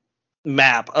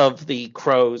map of the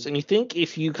crows, and you think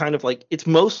if you kind of like it's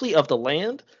mostly of the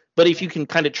land, but if you can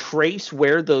kind of trace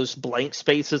where those blank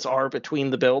spaces are between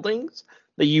the buildings,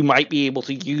 that you might be able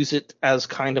to use it as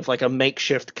kind of like a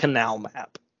makeshift canal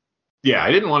map. Yeah,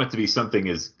 I didn't want it to be something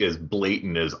as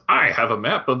blatant as I have a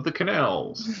map of the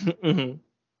canals. Mm-hmm.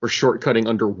 Or shortcutting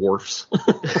under wharfs.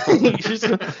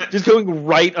 just going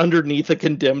right underneath a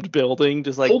condemned building,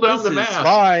 just like, hold down this the is map.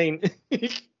 fine.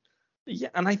 Yeah,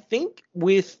 and I think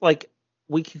with like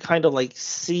we can kind of like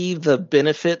see the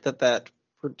benefit that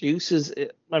produces.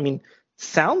 I mean,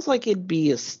 sounds like it'd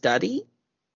be a study,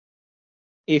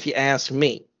 if you ask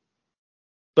me.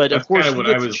 But That's of course, kind of what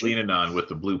I was leaning on with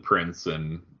the blueprints,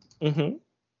 and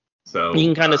so you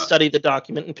can kind of study the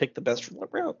document and pick the best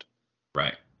route.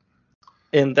 Right.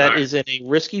 And that is in a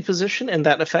risky position, and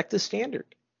that effect is standard.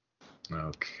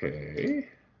 Okay.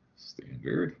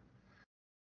 Standard.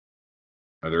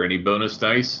 Are there any bonus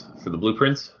dice for the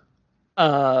blueprints?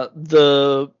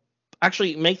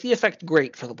 Actually make the effect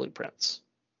great for the blueprints.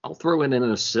 I'll throw in an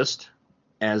assist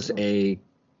as a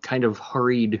kind of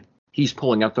hurried. He's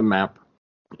pulling out the map,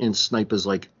 and Snipe is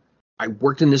like, I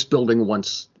worked in this building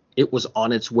once. It was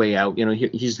on its way out. You know,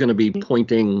 he's going to be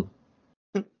pointing.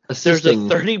 Assisting.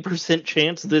 There's a 30%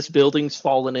 chance this building's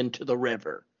fallen into the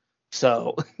river.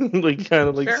 So, like, kind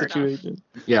of like Fair situation.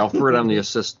 enough. Yeah, I'll throw it on the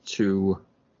assist to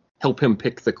help him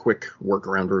pick the quick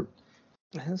workaround route.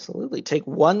 Absolutely. Take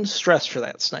 1 stress for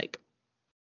that, Snipe.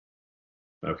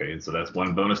 Okay, and so that's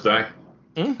 1 bonus die.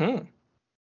 Mm-hmm.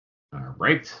 All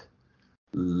right.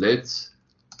 Let's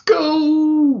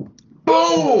go.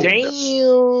 Boom.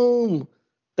 Damn!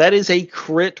 That is a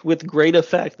crit with great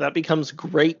effect. That becomes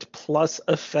great plus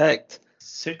effect.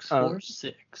 6, 4,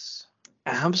 6.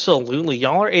 Absolutely.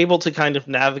 Y'all are able to kind of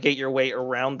navigate your way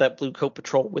around that Blue Coat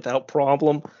Patrol without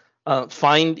problem.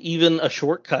 Find even a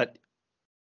shortcut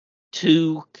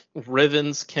to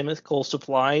Riven's chemical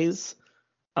supplies.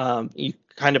 You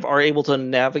kind of are able to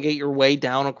navigate your way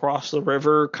down across the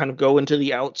river, kind of go into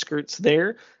the outskirts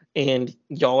there, and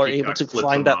y'all are able to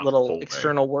find that little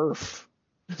external wharf.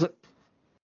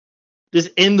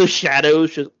 Just in the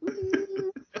shadows, just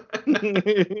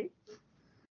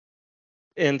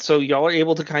and so y'all are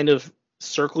able to kind of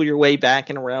circle your way back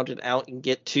and around and out and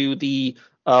get to the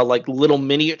like little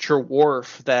miniature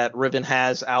wharf that Riven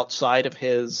has outside of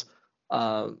his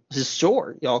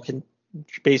store. Y'all can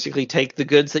basically take the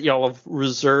goods that y'all have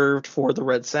reserved for the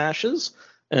Red Sashes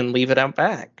and leave it out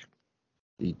back.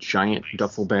 The giant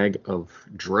duffel bag of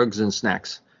drugs and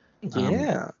snacks.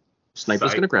 Yeah.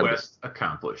 Sniper's going to grab quest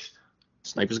accomplished.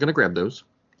 Sniper's going to grab those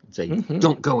and say,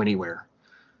 don't go anywhere.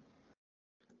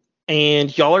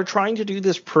 And y'all are trying to do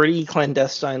this pretty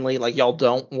clandestinely, like y'all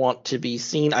don't want to be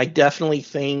seen. I definitely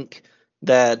think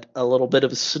that a little bit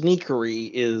of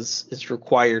sneakery is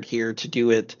required here to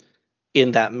do it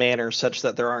in that manner, such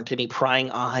that there aren't any prying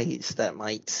eyes that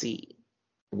might see.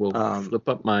 We'll flip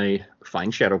up my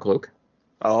Fine Shadow Cloak,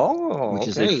 which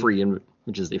is a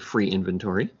free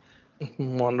inventory.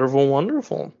 Wonderful,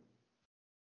 wonderful.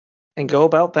 And go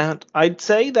about that. I'd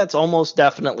say that's almost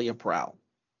definitely a prowl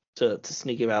to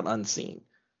sneak about unseen.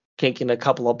 Kicking a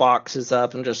couple of boxes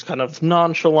up and just kind of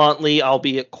nonchalantly,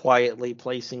 albeit quietly,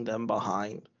 placing them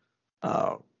behind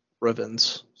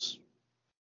Riven's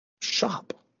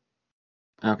shop.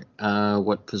 Okay.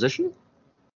 What position?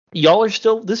 Y'all are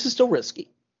still. This is still risky.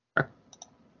 Okay.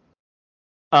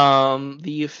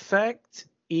 The effect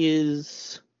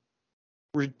is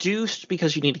reduced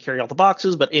because you need to carry all the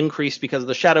boxes, but increased because of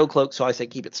the shadow cloak. So I say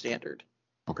keep it standard.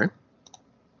 Okay.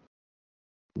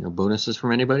 No bonuses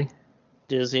from anybody?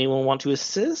 Does anyone want to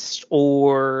assist,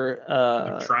 or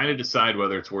I'm trying to decide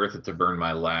whether it's worth it to burn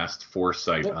my last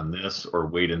foresight on this or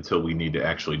wait until we need to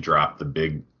actually drop the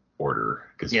big order.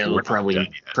 Yeah, we'll probably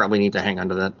need to hang on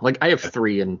to that. Like, I have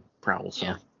 3 in prowl, so.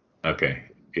 Yeah. Okay.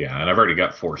 Yeah, and I've already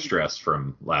got 4 stress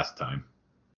from last time.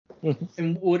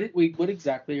 And what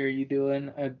exactly are you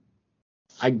doing?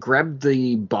 I grabbed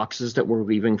the boxes that we're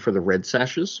leaving for the red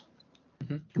sashes,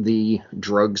 the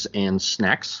drugs and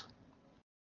snacks,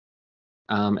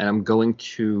 and I'm going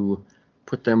to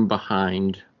put them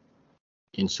behind,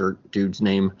 insert dude's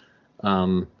name,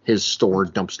 his store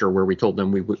dumpster where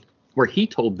he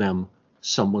told them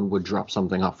someone would drop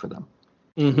something off for them.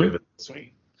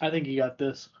 Sweet. I think you got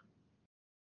this.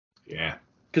 Yeah.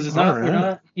 Because it's not, we're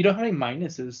not, you don't have any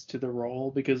minuses to the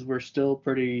roll because we're still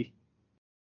pretty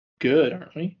good,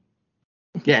 aren't we?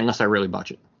 Yeah, unless I really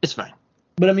botch it. It's fine.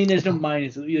 But I mean, there's no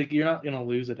minuses. Like, you're not going to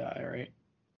lose a die, right?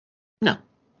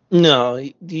 No,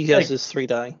 he has his 3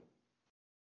 die.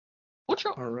 What's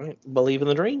up? All right. Believe in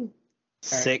the dream. All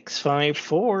right.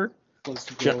 654.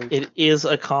 It is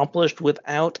accomplished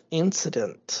without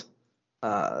incident.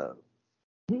 Drop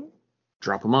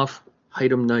them off,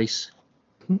 hide them nice,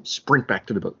 sprint back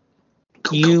to the boat.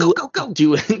 Go.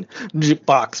 Do it.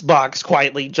 Box,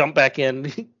 quietly, jump back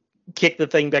in, kick the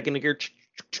thing back into gear,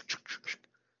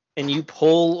 and you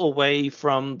pull away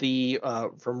from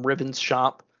from Riven's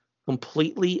shop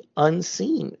completely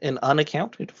unseen and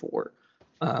unaccounted for.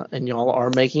 And y'all are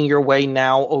making your way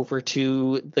now over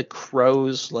to the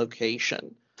Crow's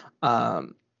location.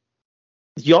 Y'all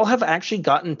have actually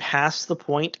gotten past the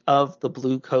point of the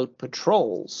Blue Coat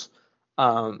patrols.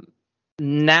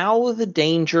 Now the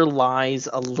danger lies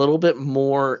a little bit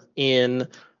more in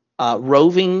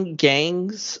roving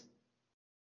gangs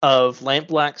of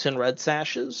lampblacks and red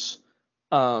sashes,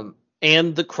 and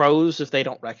the Crows if they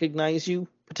don't recognize you,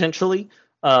 potentially,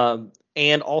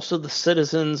 and also the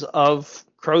citizens of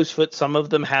Crowsfoot. Some of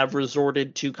them have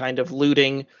resorted to kind of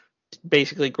looting,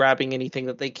 basically grabbing anything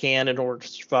that they can in order to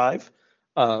survive.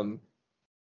 And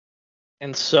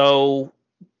so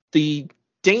the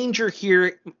danger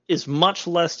here is much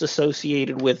less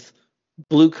associated with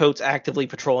Bluecoats actively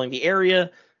patrolling the area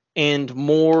and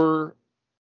more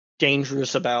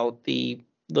dangerous about the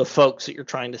folks that you're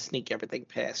trying to sneak everything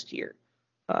past here.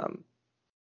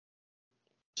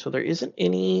 So there isn't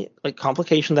any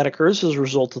complication that occurs as a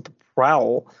result of the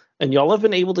prowl, and y'all have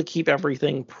been able to keep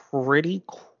everything pretty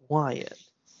quiet.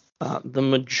 The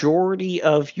majority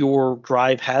of your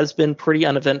drive has been pretty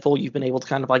uneventful. You've been able to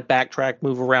kind of backtrack,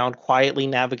 move around, quietly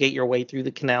navigate your way through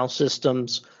the canal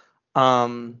systems.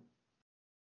 Will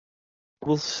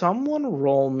someone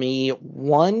roll me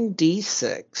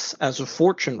 1d6 as a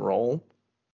fortune roll?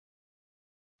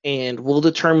 And we'll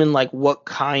determine what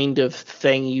kind of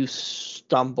thing you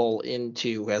stumble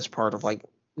into as part of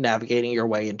navigating your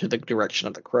way into the direction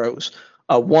of the Crows.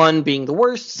 1 being the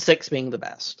worst, 6 being the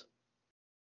best.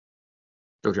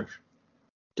 Go, Josh.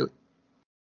 Do it.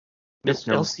 Yes,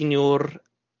 El Senor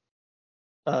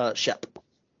Shep.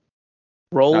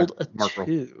 Rolled a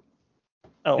 2.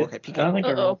 Oh, okay. I don't think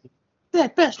I rolled.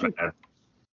 That bastard.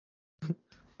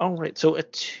 All right, so a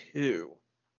 2.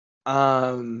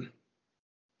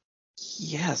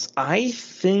 Yes, I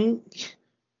think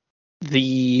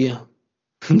the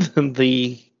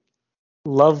the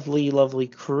lovely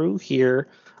crew here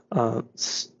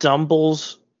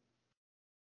stumbles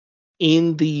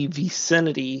in the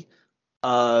vicinity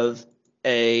of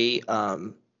a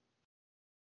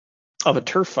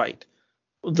turf fight.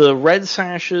 The red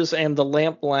sashes and the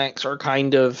lampblacks are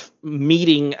kind of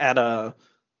meeting at a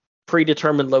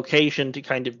predetermined location to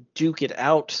kind of duke it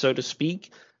out, so to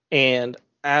speak. And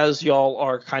as y'all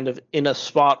are kind of in a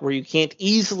spot where you can't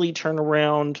easily turn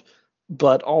around,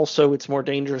 but also it's more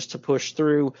dangerous to push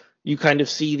through, you kind of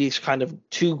see these kind of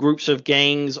 2 groups of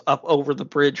gangs up over the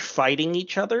bridge fighting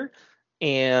each other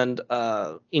and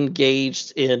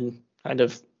engaged in kind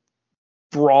of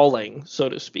brawling, so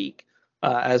to speak.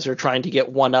 as they're trying to get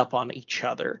one up on each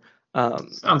other.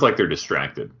 Sounds like they're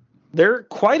distracted. They're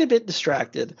quite a bit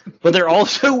distracted, but they're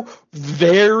also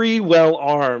very well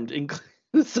armed.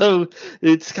 So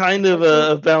it's kind of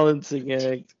a balancing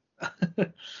act.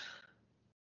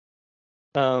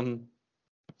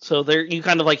 So there you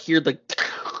kind of like hear the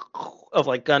of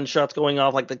like gunshots going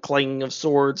off, like the clanging of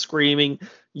swords, screaming,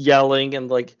 yelling, and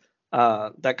like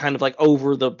that kind of like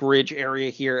over the bridge area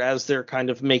here as they're kind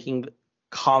of making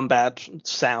combat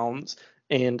sounds.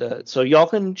 And so y'all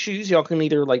can choose. Y'all can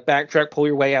either like backtrack, pull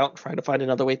your way out, try to find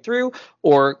another way through,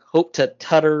 or hope to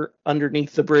tutter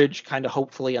underneath the bridge, kind of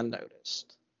hopefully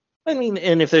unnoticed. I mean,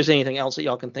 and if there's anything else that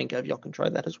y'all can think of, y'all can try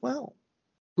that as well.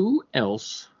 Who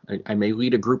else? I may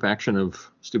lead a group action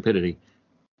of stupidity.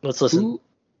 Let's listen.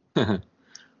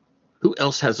 Who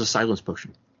else has a silence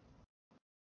potion?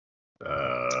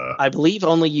 I believe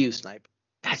only you, Snipe.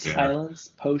 That's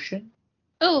silence potion.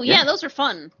 Oh yeah, those are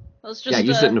fun. Those just I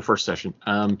used it in the first session.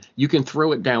 You can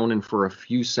throw it down, and for a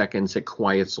few seconds, it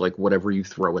quiets like whatever you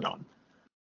throw it on.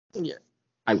 Yeah.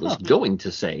 I was going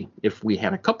to say, if we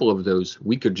had a couple of those,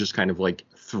 we could just kind of like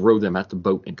throw them at the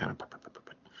boat and kind of.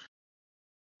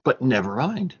 But never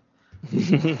mind.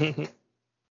 It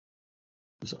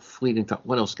was a fleeting thought.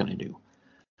 What else can I do?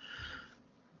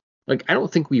 Like, I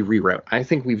don't think we reroute. I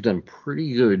think we've done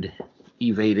pretty good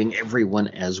evading everyone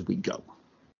as we go.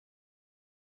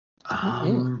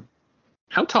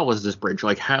 How tall is this bridge?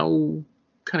 Like, how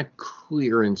kind of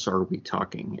clearance are we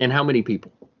talking? And how many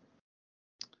people?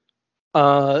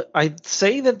 I'd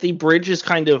say that the bridge is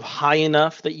kind of high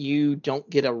enough that you don't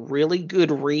get a really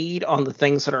good read on the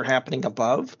things that are happening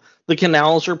above. The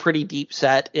canals are pretty deep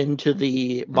set into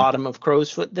the bottom of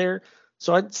Crow's Foot there.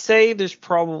 So I'd say there's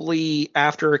probably,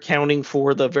 after accounting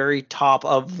for the very top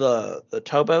of the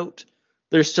towboat,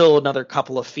 there's still another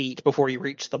couple of feet before you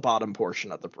reach the bottom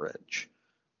portion of the bridge.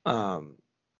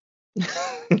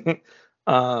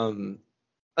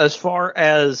 As far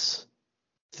as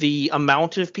the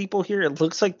amount of people here, it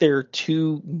looks like there are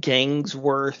 2 gangs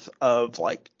worth of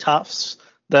like toughs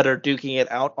that are duking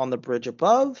it out on the bridge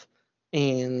above.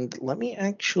 And let me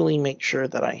actually make sure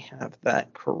that I have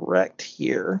that correct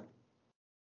here,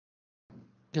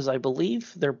 because I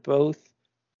believe they're both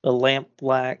the lamp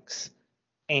blacks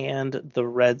and the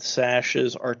red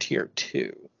sashes are tier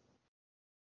 2.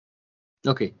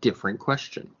 Okay, different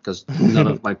question, because none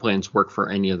of my plans work for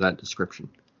any of that description.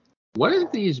 What are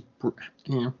these?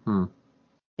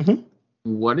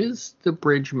 What is the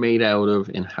bridge made out of,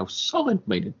 and how solid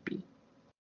might it be?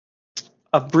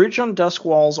 A bridge on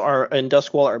Duskwall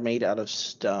are made out of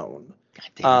stone.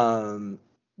 Why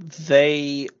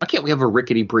can't we have a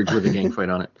rickety bridge with a gang fight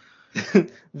on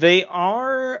it? They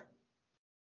are,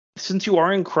 since you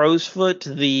are in Crow's Foot,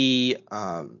 the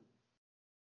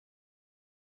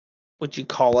what'd you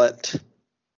call it?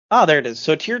 Ah, there it is.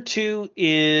 So tier 2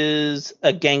 is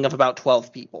a gang of about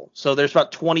 12 people. So there's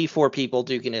about 24 people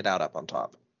duking it out up on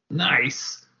top.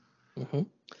 Nice.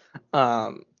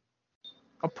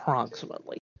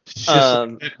 Approximately. It's just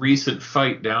like that recent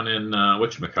fight down in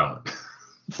whatchamacallit.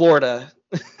 Florida.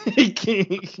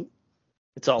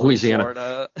 It's always Louisiana.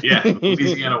 Florida. Yeah,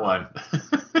 Louisiana won.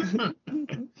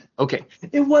 Okay.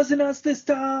 It wasn't us this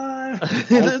time.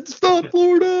 It's not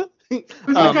Florida.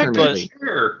 Alternately.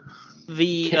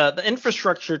 The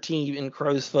infrastructure team in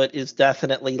Crow's Foot is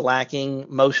definitely lacking.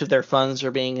 Most of their funds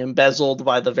are being embezzled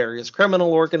by the various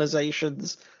criminal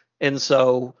organizations, and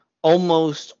so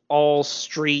almost all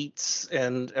streets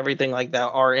and everything like that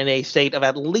are in a state of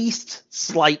at least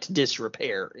slight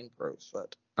disrepair in Crow's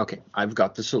Foot. Okay, I've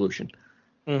got the solution.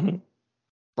 Mm-hmm.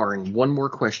 Barring one more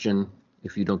question,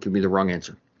 if you don't give me the wrong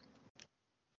answer.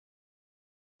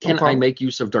 Can I make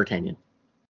use of D'Artagnan?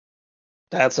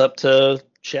 That's up to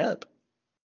Shep.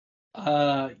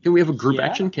 Do we have a group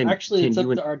action? Actually, it's up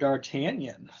to our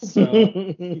D'Artagnan. So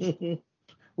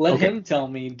let him tell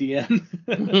me,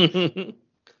 DM.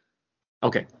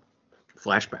 Okay.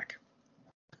 Flashback.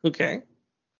 Okay.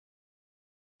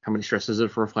 How many stress is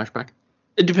it for a flashback?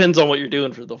 It depends on what you're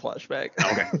doing for the flashback.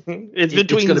 Okay. It's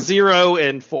between 0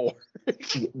 and 4.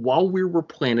 While we were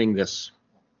planning this,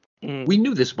 we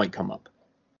knew this might come up,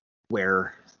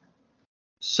 where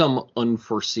some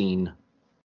unforeseen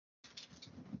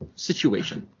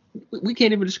situation, we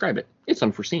can't even describe it. It's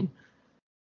unforeseen.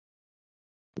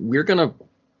 We're going to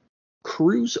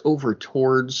cruise over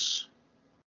towards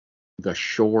the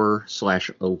shore / a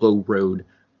low road,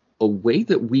 a way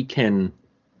that we can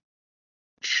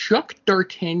chuck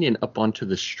D'Artagnan up onto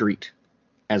the street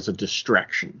as a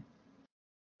distraction.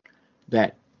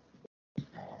 That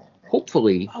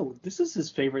hopefully... Oh, this is his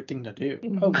favorite thing to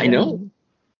do. Oh, I know.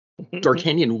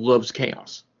 D'Artagnan loves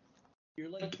chaos.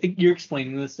 You're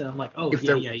explaining this, and I'm like, oh, If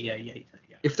yeah.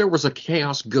 If there was a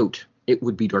chaos goat, it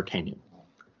would be D'Artagnan.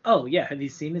 Oh, yeah. Have you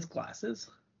seen his glasses?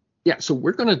 Yeah, so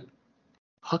we're going to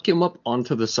huck him up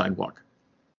onto the sidewalk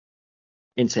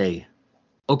and say,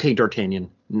 okay,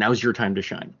 D'Artagnan, now's your time to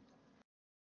shine.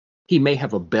 He may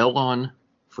have a bell on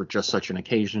for just such an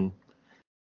occasion.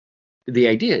 The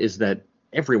idea is that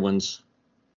everyone's,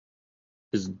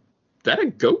 is that a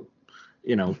goat?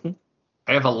 You know,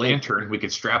 I have a lantern. We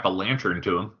could strap a lantern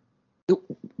to him.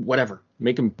 whatever.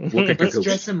 Make him look like a Let's ghost.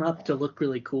 dress him up to look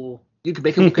really cool. You can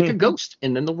make him look like a ghost,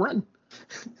 and then they'll run.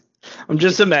 I'm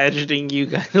just imagining you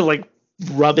kind of like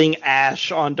rubbing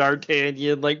ash on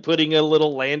D'Artagnan, like putting a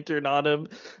little lantern on him,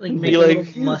 Like Be make like- a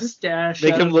little mustache.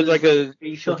 make out him of look his like a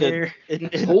facial like a- hair.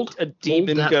 a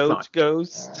demon that goat thought.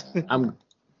 ghost.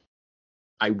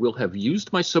 I will have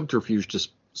used my subterfuge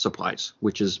supplies,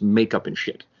 which is makeup and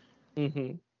shit.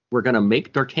 Mm-hmm. We're gonna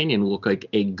make D'Artagnan look like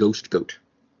a ghost goat.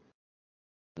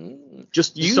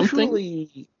 Just something.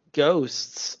 Usually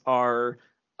ghosts are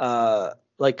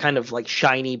like kind of like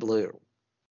shiny blue.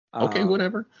 Okay,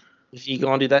 whatever. If you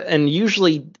go and do that, and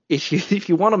usually if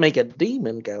you want to make a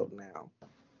demon goat now,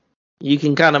 you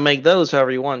can kind of make those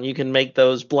however you want. You can make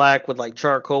those black with like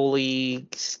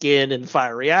charcoaly skin and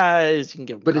fiery eyes. You can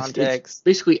give them But it's context.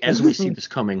 basically, as we see this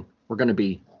coming, we're gonna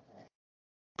be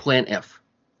Plan F,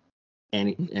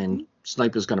 and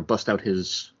Snipe is gonna bust out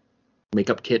his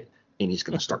makeup kit, and he's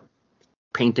gonna start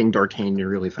painting D'Artagnan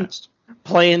really fast.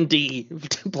 Plan D,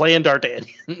 Plan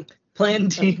D'Artagnan. Plan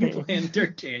D, Plan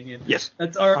D'Artagnan. Yes,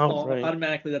 That's our Right.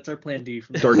 automatically. That's our Plan D.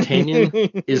 From D'Artagnan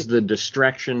is the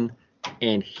distraction,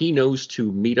 and he knows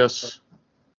to meet us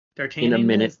D'Artagnan in a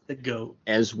minute. is the goat.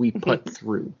 as we put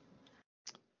through.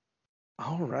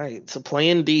 All right, so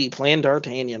Plan D, Plan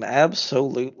D'Artagnan,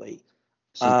 absolutely.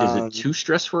 So is it too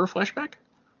stressed for a flashback?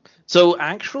 So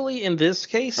actually, in this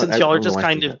case, since I y'all are don't know just why I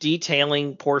kind think of that.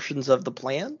 detailing portions of the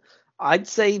plan, I'd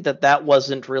say that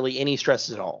wasn't really any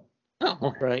stress at all. Oh,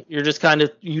 okay. Right? You're just kind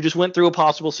of you just went through a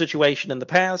possible situation in the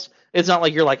past. It's not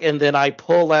like you're like, and then I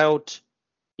pull out,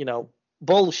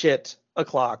 bullshit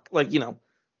o'clock. Like,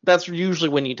 that's usually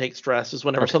when you take stress is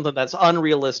whenever Okay. something that's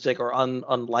unrealistic or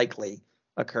unlikely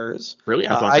occurs. Really?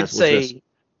 I thought I'd that was this. say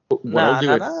What I'll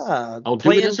do it. I'll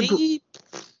do it Plan as a D.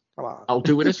 Come on. I'll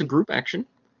do it as a group action.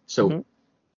 So Mhm.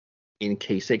 in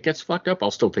case it gets fucked up,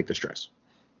 I'll still take the stress.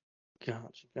 Gotcha.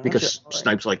 Because All right.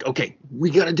 Snipe's like, okay,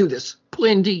 we gotta do this.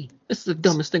 Plan D. This is the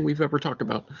dumbest thing we've ever talked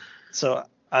about. So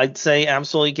I'd say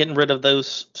absolutely getting rid of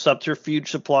those subterfuge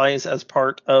supplies as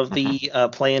part of the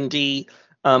Plan D.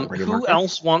 Already Who marked off.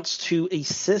 else wants to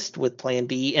assist with Plan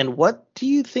D, and what do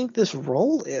you think this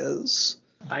role is?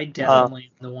 I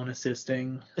definitely am the one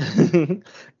assisting.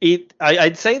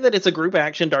 I'd say that it's a group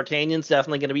action. D'Artagnan's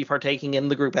definitely going to be partaking in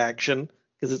the group action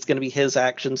because it's going to be his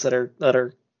actions that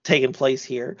are taking place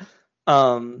here.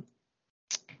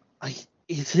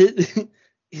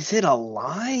 Is it a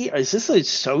lie? Is this a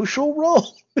social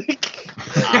role?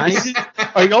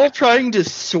 Are y'all trying to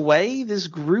sway this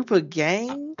group of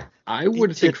gang? I would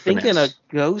into think thinking finesse.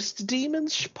 a ghost demon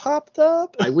popped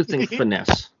up? I would think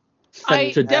finesse.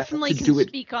 I to- definitely to can do it-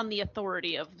 speak on the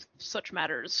authority of such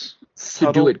matters.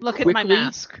 To do it Look quickly, at my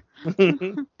mask.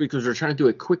 because we're trying to do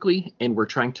it quickly, and we're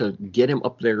trying to get him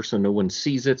up there so no one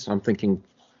sees it. So I'm thinking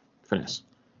finesse.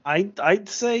 I'd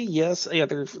say yes,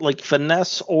 either like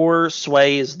finesse or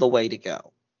sway is the way to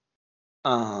go.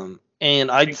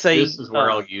 And I'd say this is where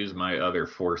I'll use my other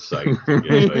foresight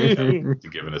to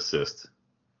give an assist.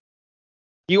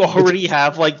 you already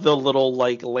have like the little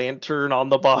like lantern on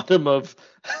the bottom of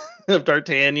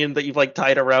D'Artagnan that you've like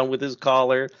tied around with his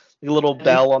collar, a little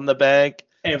bell on the back.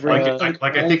 Everyone, Like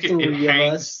I all think it three of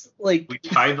hangs- us, like We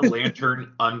tie the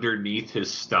lantern underneath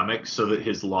his stomach so that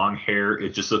his long hair, it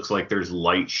just looks like there's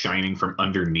light shining from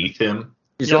underneath him.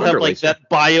 You'll have like that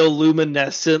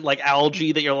bioluminescent like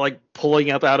algae that you're like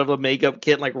pulling up out of a makeup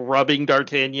kit, like rubbing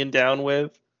D'Artagnan down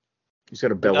with. He's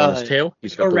got a bell on his tail.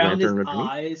 He's got around the his lantern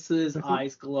underneath. eyes, so his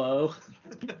eyes glow.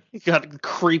 You got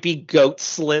creepy goat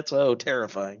slits. Oh,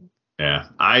 terrifying. Yeah,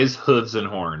 eyes, hooves, and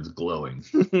horns glowing.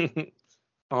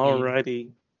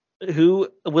 Alrighty. Who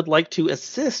would like to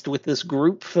assist with this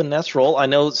group finesse role? I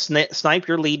know Snipe,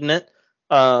 you're leading it.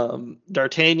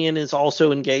 D'Artagnan is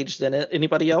also engaged in it.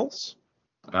 Anybody else?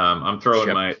 I'm throwing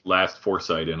Shep. my last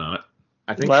foresight in on it.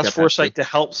 I think Last Shep foresight to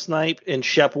help Snipe, and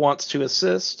Shep wants to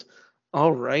assist.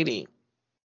 Alrighty.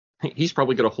 He's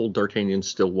probably going to hold D'Artagnan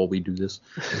still while we do this.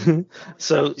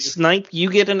 So Snipe, you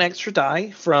get an extra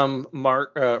die from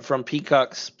from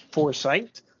Peacock's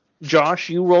foresight. Josh,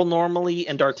 you roll normally,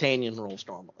 and D'Artagnan rolls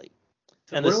normally.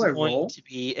 And What this do I is going roll? to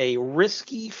be a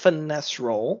risky finesse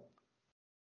roll.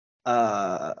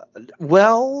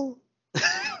 Well,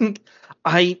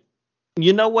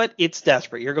 you know what? It's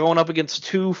desperate. You're going up against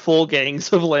two full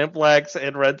gangs of Lampblacks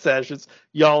and Red Sashes.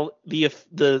 Y'all,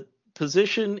 the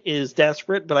position is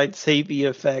desperate, but I'd say the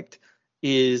effect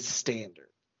is standard.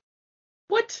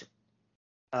 What?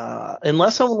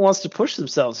 Unless someone wants to push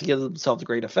themselves to give themselves a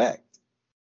great effect.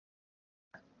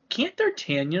 Can't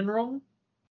D'Artagnan roll?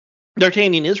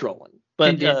 D'Artagnan is rolling,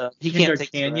 but he can can't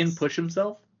take D'Artagnan stress. push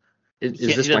himself? Is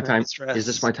He this my doesn't time? have stress. Is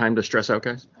this my time to stress out,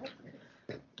 guys?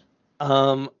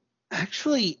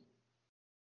 Actually,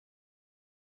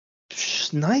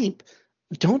 Snipe,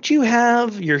 don't you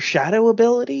have your shadow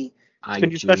ability?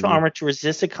 Spend your special armor to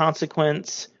resist a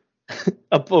consequence.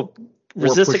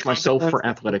 Resist push myself for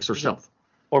athletics or stealth.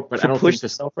 But I don't push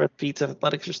yourself for feats of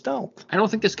athletics or stealth. I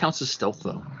don't think this counts as stealth,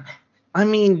 though. I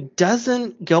mean,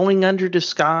 doesn't going under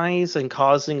disguise and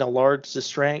causing a large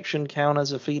distraction count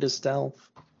as a feat of stealth?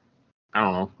 I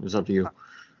don't know. It's up to you.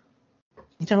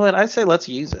 You know what? I'd say let's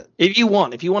use it. If you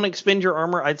want to expend your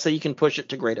armor, I'd say you can push it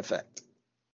to great effect.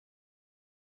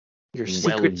 Your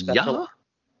secret special. Yeah.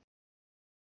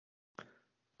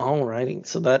 Alrighty,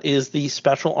 so that is the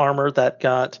special armor that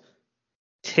got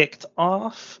ticked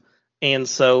off, and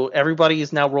so everybody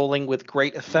is now rolling with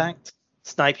great effect.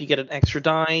 Snipe, you get an extra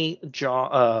die.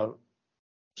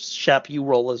 Shep, you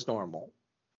roll as normal.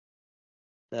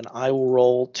 Then I will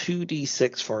roll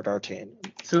 2d6 for D'Artagnan.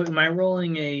 So am I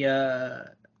rolling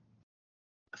a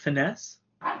finesse?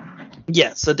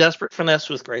 Yes, a desperate finesse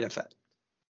with great effect.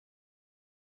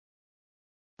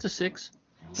 It's a 6.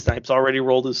 Snipe's already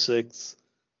rolled a 6.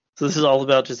 So this is all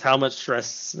about just how much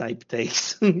stress Snipe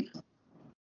takes. And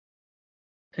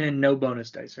no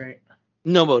bonus dice, right?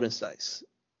 No bonus dice.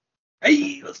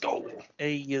 Hey, let's go.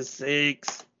 Hey, a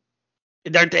 6.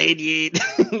 D'Artagnan.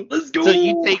 Let's go. So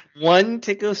you take 1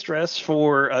 tick of stress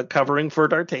for covering for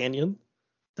D'Artagnan.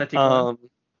 That take one?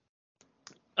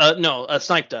 No,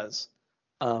 Snipe does.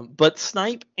 But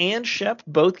Snipe and Shep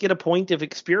both get a point of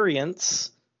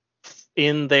experience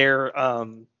in their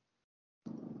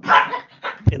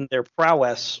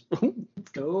prowess.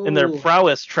 Let's go. In their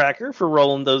prowess tracker for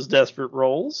rolling those desperate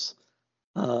rolls.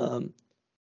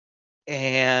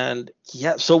 And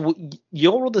yeah, so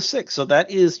you'll roll the 6. So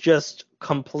that is just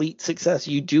complete success.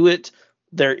 You do it.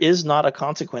 There is not a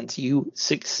consequence. You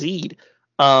succeed.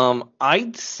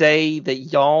 I'd say that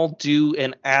y'all do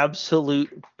an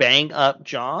absolute bang up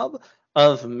job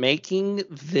of making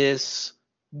this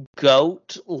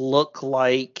goat look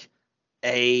like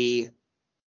a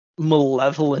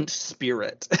malevolent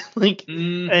spirit.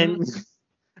 And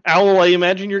Owl, I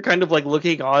imagine you're kind of like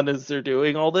looking on as they're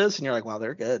doing all this, and you're like, wow,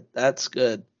 they're good. That's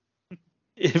good.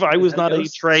 If I was not a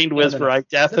trained whisperer, I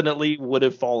definitely would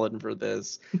have fallen for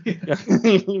this.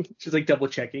 She's like double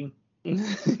checking.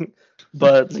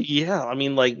 But yeah, I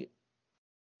mean, like,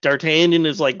 D'Artagnan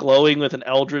is like glowing with an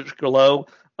eldritch glow.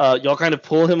 Y'all kind of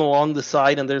pull him along the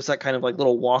side, and there's that kind of like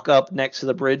little walk up next to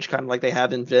the bridge, kind of like they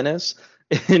have in Venice.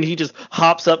 And he just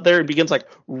hops up there and begins like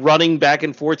running back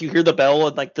and forth. You hear the bell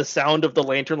and like the sound of the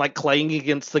lantern like clanging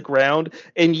against the ground,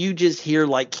 and you just hear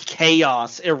like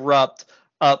chaos erupt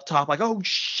up top, like, oh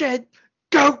shit,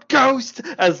 goat ghost,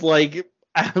 as like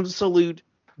absolute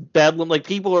bedlam. Like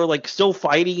people are like still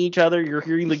fighting each other. You're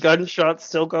hearing the gunshots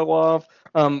still go off.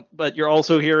 But you're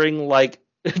also hearing like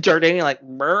D'Artagnan like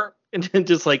brr, and then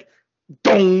just like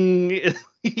dong.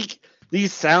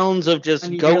 These sounds of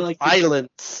just goat like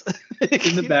violence.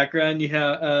 In the background, you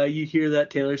hear that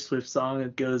Taylor Swift song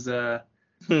that goes,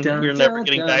 "We're never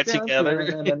getting back together."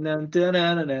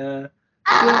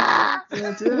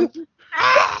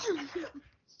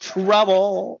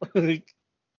 Trouble.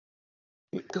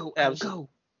 Go, go.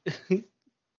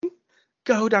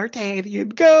 Go, D'Artagnan,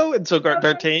 go! And so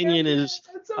D'Artagnan is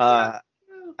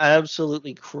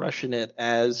absolutely crushing it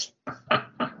as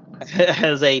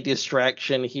a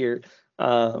distraction here.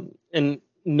 And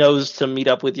knows to meet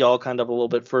up with y'all kind of a little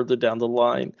bit further down the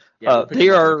line. Yeah, they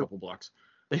are a couple blocks.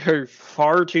 They are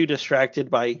far too distracted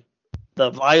by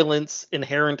the violence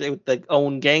inherent with their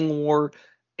own gang war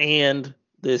and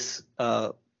this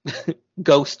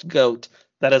ghost goat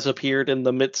that has appeared in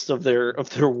the midst of their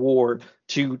war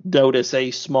to notice a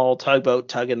small tugboat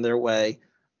tugging their way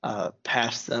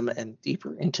past them and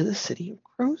deeper into the city of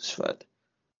Crowsfoot.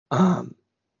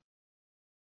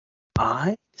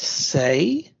 I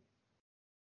say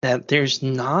that there's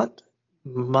not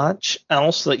much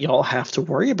else that y'all have to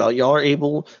worry about.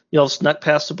 Y'all snuck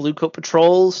past the Blue Coat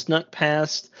Patrol, snuck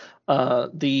past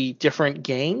the different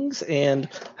gangs, and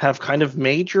have kind of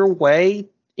made your way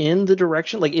in the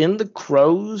direction, like in the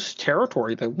Crows'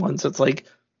 territory, the ones that's like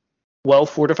well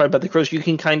fortified by the Crows. You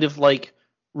can kind of like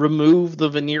remove the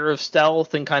veneer of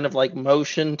stealth and kind of like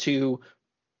motion to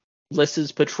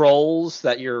Lissa's patrols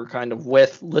that you're kind of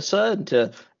with Lissa and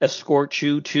to escort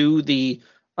you to the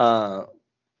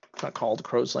it's not called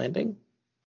Crow's Landing.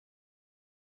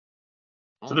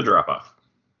 To the drop off.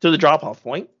 To the drop off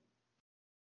point.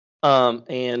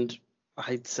 And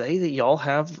I'd say that y'all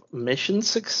have mission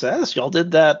success. Y'all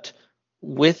did that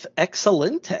with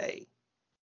Excelente.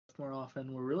 More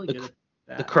often, we're really good at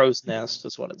that. The Crow's Nest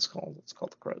is what it's called. It's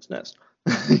called the Crow's Nest.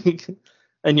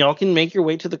 And y'all can make your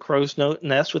way to the Crow's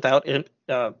Nest without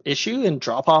issue and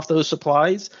drop off those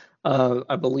supplies.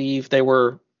 I believe they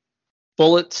were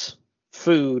bullets,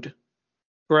 food,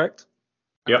 correct?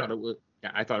 Yep.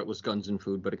 I thought it was guns and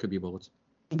food, but it could be bullets.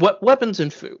 Weapons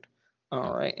and food.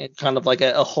 All right. And kind of like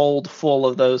a hold full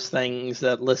of those things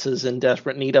that Lissa's in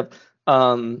desperate need of.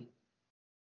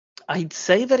 I'd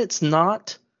say that it's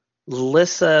not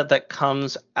Lissa that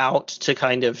comes out to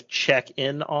kind of check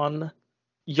in on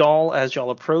y'all as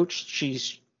y'all approach.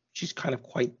 She's kind of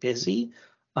quite busy.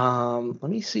 Let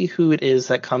me see who it is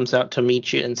that comes out to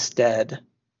meet you instead.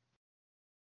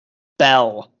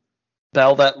 Belle,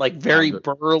 that like very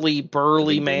burly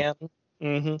man.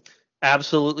 Mm-hmm.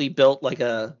 Absolutely built like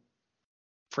a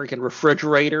freaking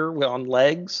refrigerator on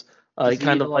legs. Does He he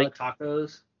kind eat of a lot like of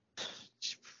tacos?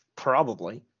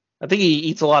 probably. I think he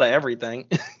eats a lot of everything.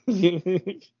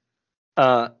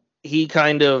 He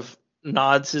kind of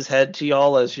nods his head to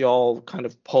y'all as y'all kind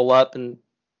of pull up and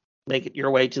make it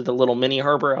your way to the little mini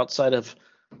harbor outside of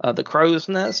the Crow's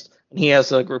Nest. And he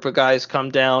has a group of guys come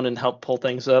down and help pull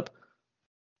things up.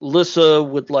 Lissa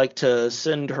would like to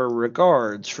send her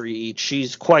regards for each.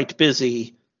 She's quite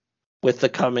busy with the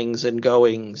comings and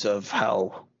goings of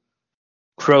how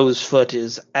Crow's Foot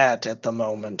is at the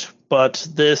moment. But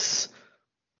this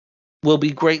will be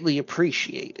greatly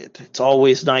appreciated. It's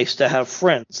always nice to have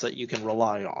friends that you can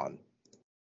rely on.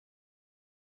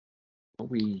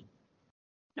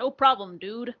 No problem,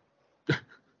 dude.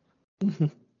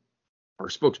 Our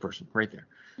spokesperson, right there.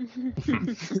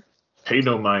 Pay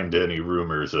no mind to any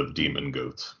rumors of demon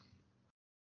goats.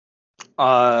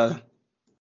 I'll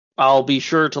be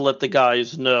sure to let the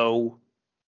guys know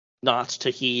not to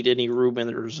heed any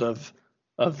rumors of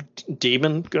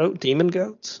demon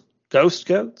goats, ghost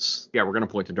goats. Yeah, we're gonna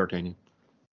point to D'Artagnan.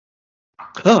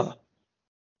 Huh.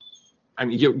 I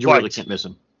mean, you Right. really can't miss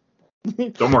him.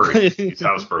 Don't worry, he's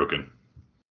housebroken.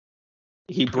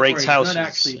 He breaks Don't worry, houses. he's not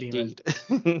actually a demon.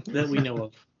 Indeed. That we know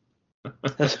of.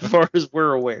 As far as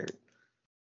we're aware.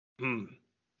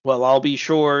 Well, I'll be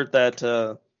sure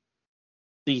that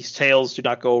these tales do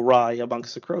not go awry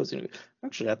amongst the crows.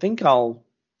 Actually, I think I'll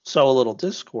sow a little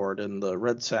discord in the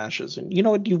red sashes. And you know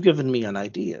what? You've given me an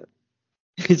idea.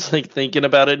 He's like thinking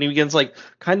about it, and he begins like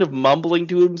kind of mumbling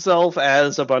to himself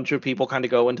as a bunch of people kind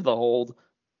of go into the hold,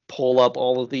 pull up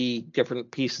all of the different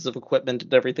pieces of equipment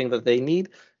and everything that they need.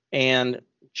 And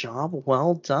job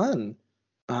well done.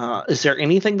 Is there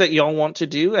anything that y'all want to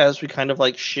do as we kind of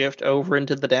like shift over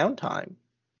into the downtime?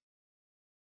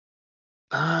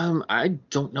 I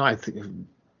don't know. I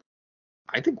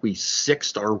think we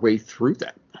sixed our way through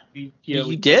that. You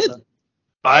we did?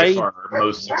 By far our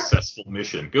most successful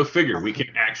mission. Go figure, we can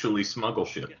actually smuggle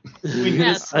shit.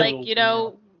 Yeah, it's like,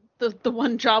 the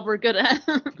one job we're good at.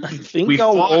 I think We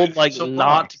I'll fought roll it like so long.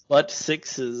 not but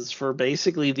sixes for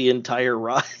basically the entire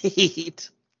ride.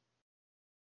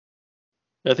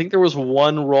 I think there was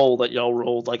one roll that y'all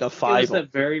rolled like a It was 5.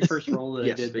 that very first roll that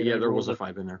Yes, I did. yeah, I there was rolled a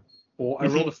 5 in there. I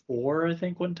rolled a 4, I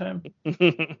think, one time.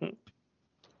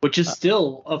 Which is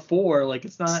still a 4. Like,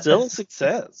 it's not. Still a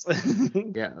success.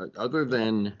 Yeah, other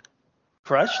than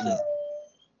Crushed it.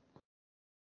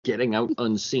 getting out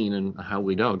unseen and how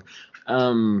we dug.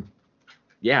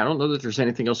 Yeah, I don't know that there's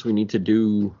anything else we need to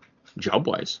do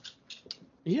job-wise.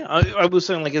 Yeah, I was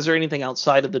saying, like, is there anything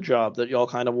outside of the job that y'all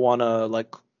kind of want to,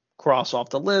 like, cross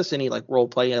off the list? Any, like,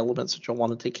 role-play elements that y'all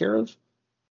want to take care of?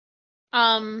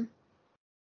 And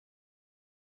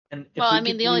Well, I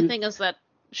mean, the only thing is that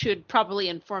should probably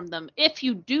inform them if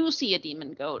you do see a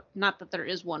demon goat, not that there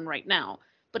is one right now,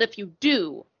 but if you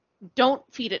do, don't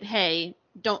feed it hay,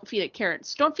 don't feed it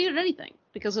carrots, don't feed it anything,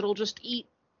 because it'll just eat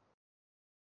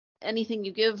anything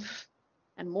you give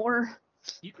and more.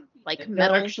 Like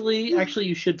metal. Actually,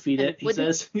 you should feed And it. He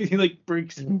wooden. says he like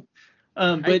breaks.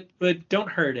 But don't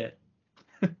hurt it.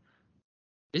 Isn't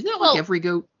that Well- like every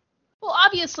goat? Well,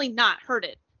 obviously not hurt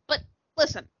it, but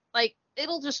listen, like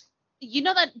it'll just,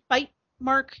 that bite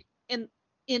mark in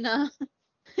in the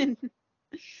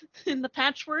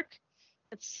patchwork.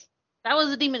 That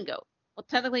was a demon goat. Well,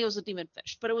 technically it was a demon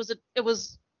fish, but it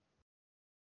was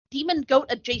demon goat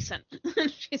adjacent.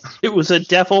 It was a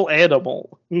devil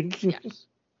animal. Yes.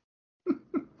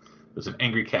 It was an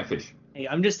angry catfish. Hey,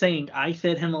 I'm just saying, I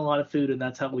fed him a lot of food, and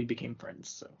that's how we became friends.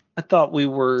 So I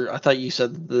thought you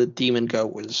said the demon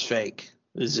goat was fake.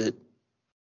 Is it?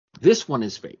 This one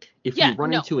is fake. If Yeah, you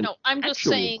run into an I'm just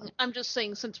actual saying. one- I'm just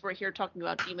saying, since we're here talking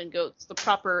about demon goats, the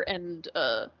proper and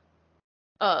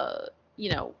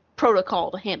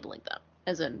protocol to handling them,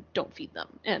 as in don't feed them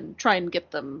and try and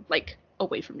get them like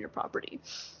away from your property.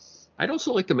 I'd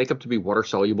also like the makeup to be water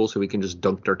soluble so we can just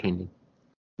dunk D'Artagnan.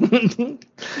 You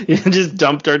just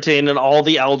dump D'Artagnan and all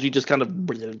the algae just kind of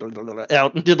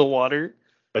out into the water.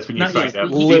 That's when you Not find yet.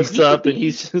 out. Lifts up and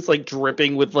he's just like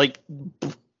dripping with like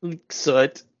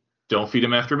soot. Don't feed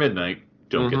them after midnight.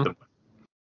 Don't get Mhm. them.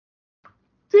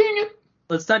 Dang it.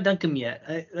 let's not dunk him yet.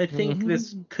 I think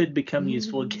this could become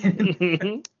useful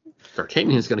again.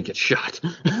 D'Artagnan's gonna get shot.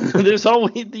 there's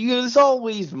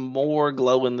always more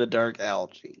glow in the dark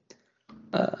algae.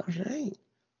 Right.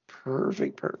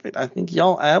 Perfect. I think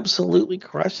y'all absolutely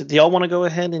crushed it. Do y'all want to go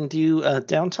ahead and do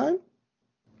downtime?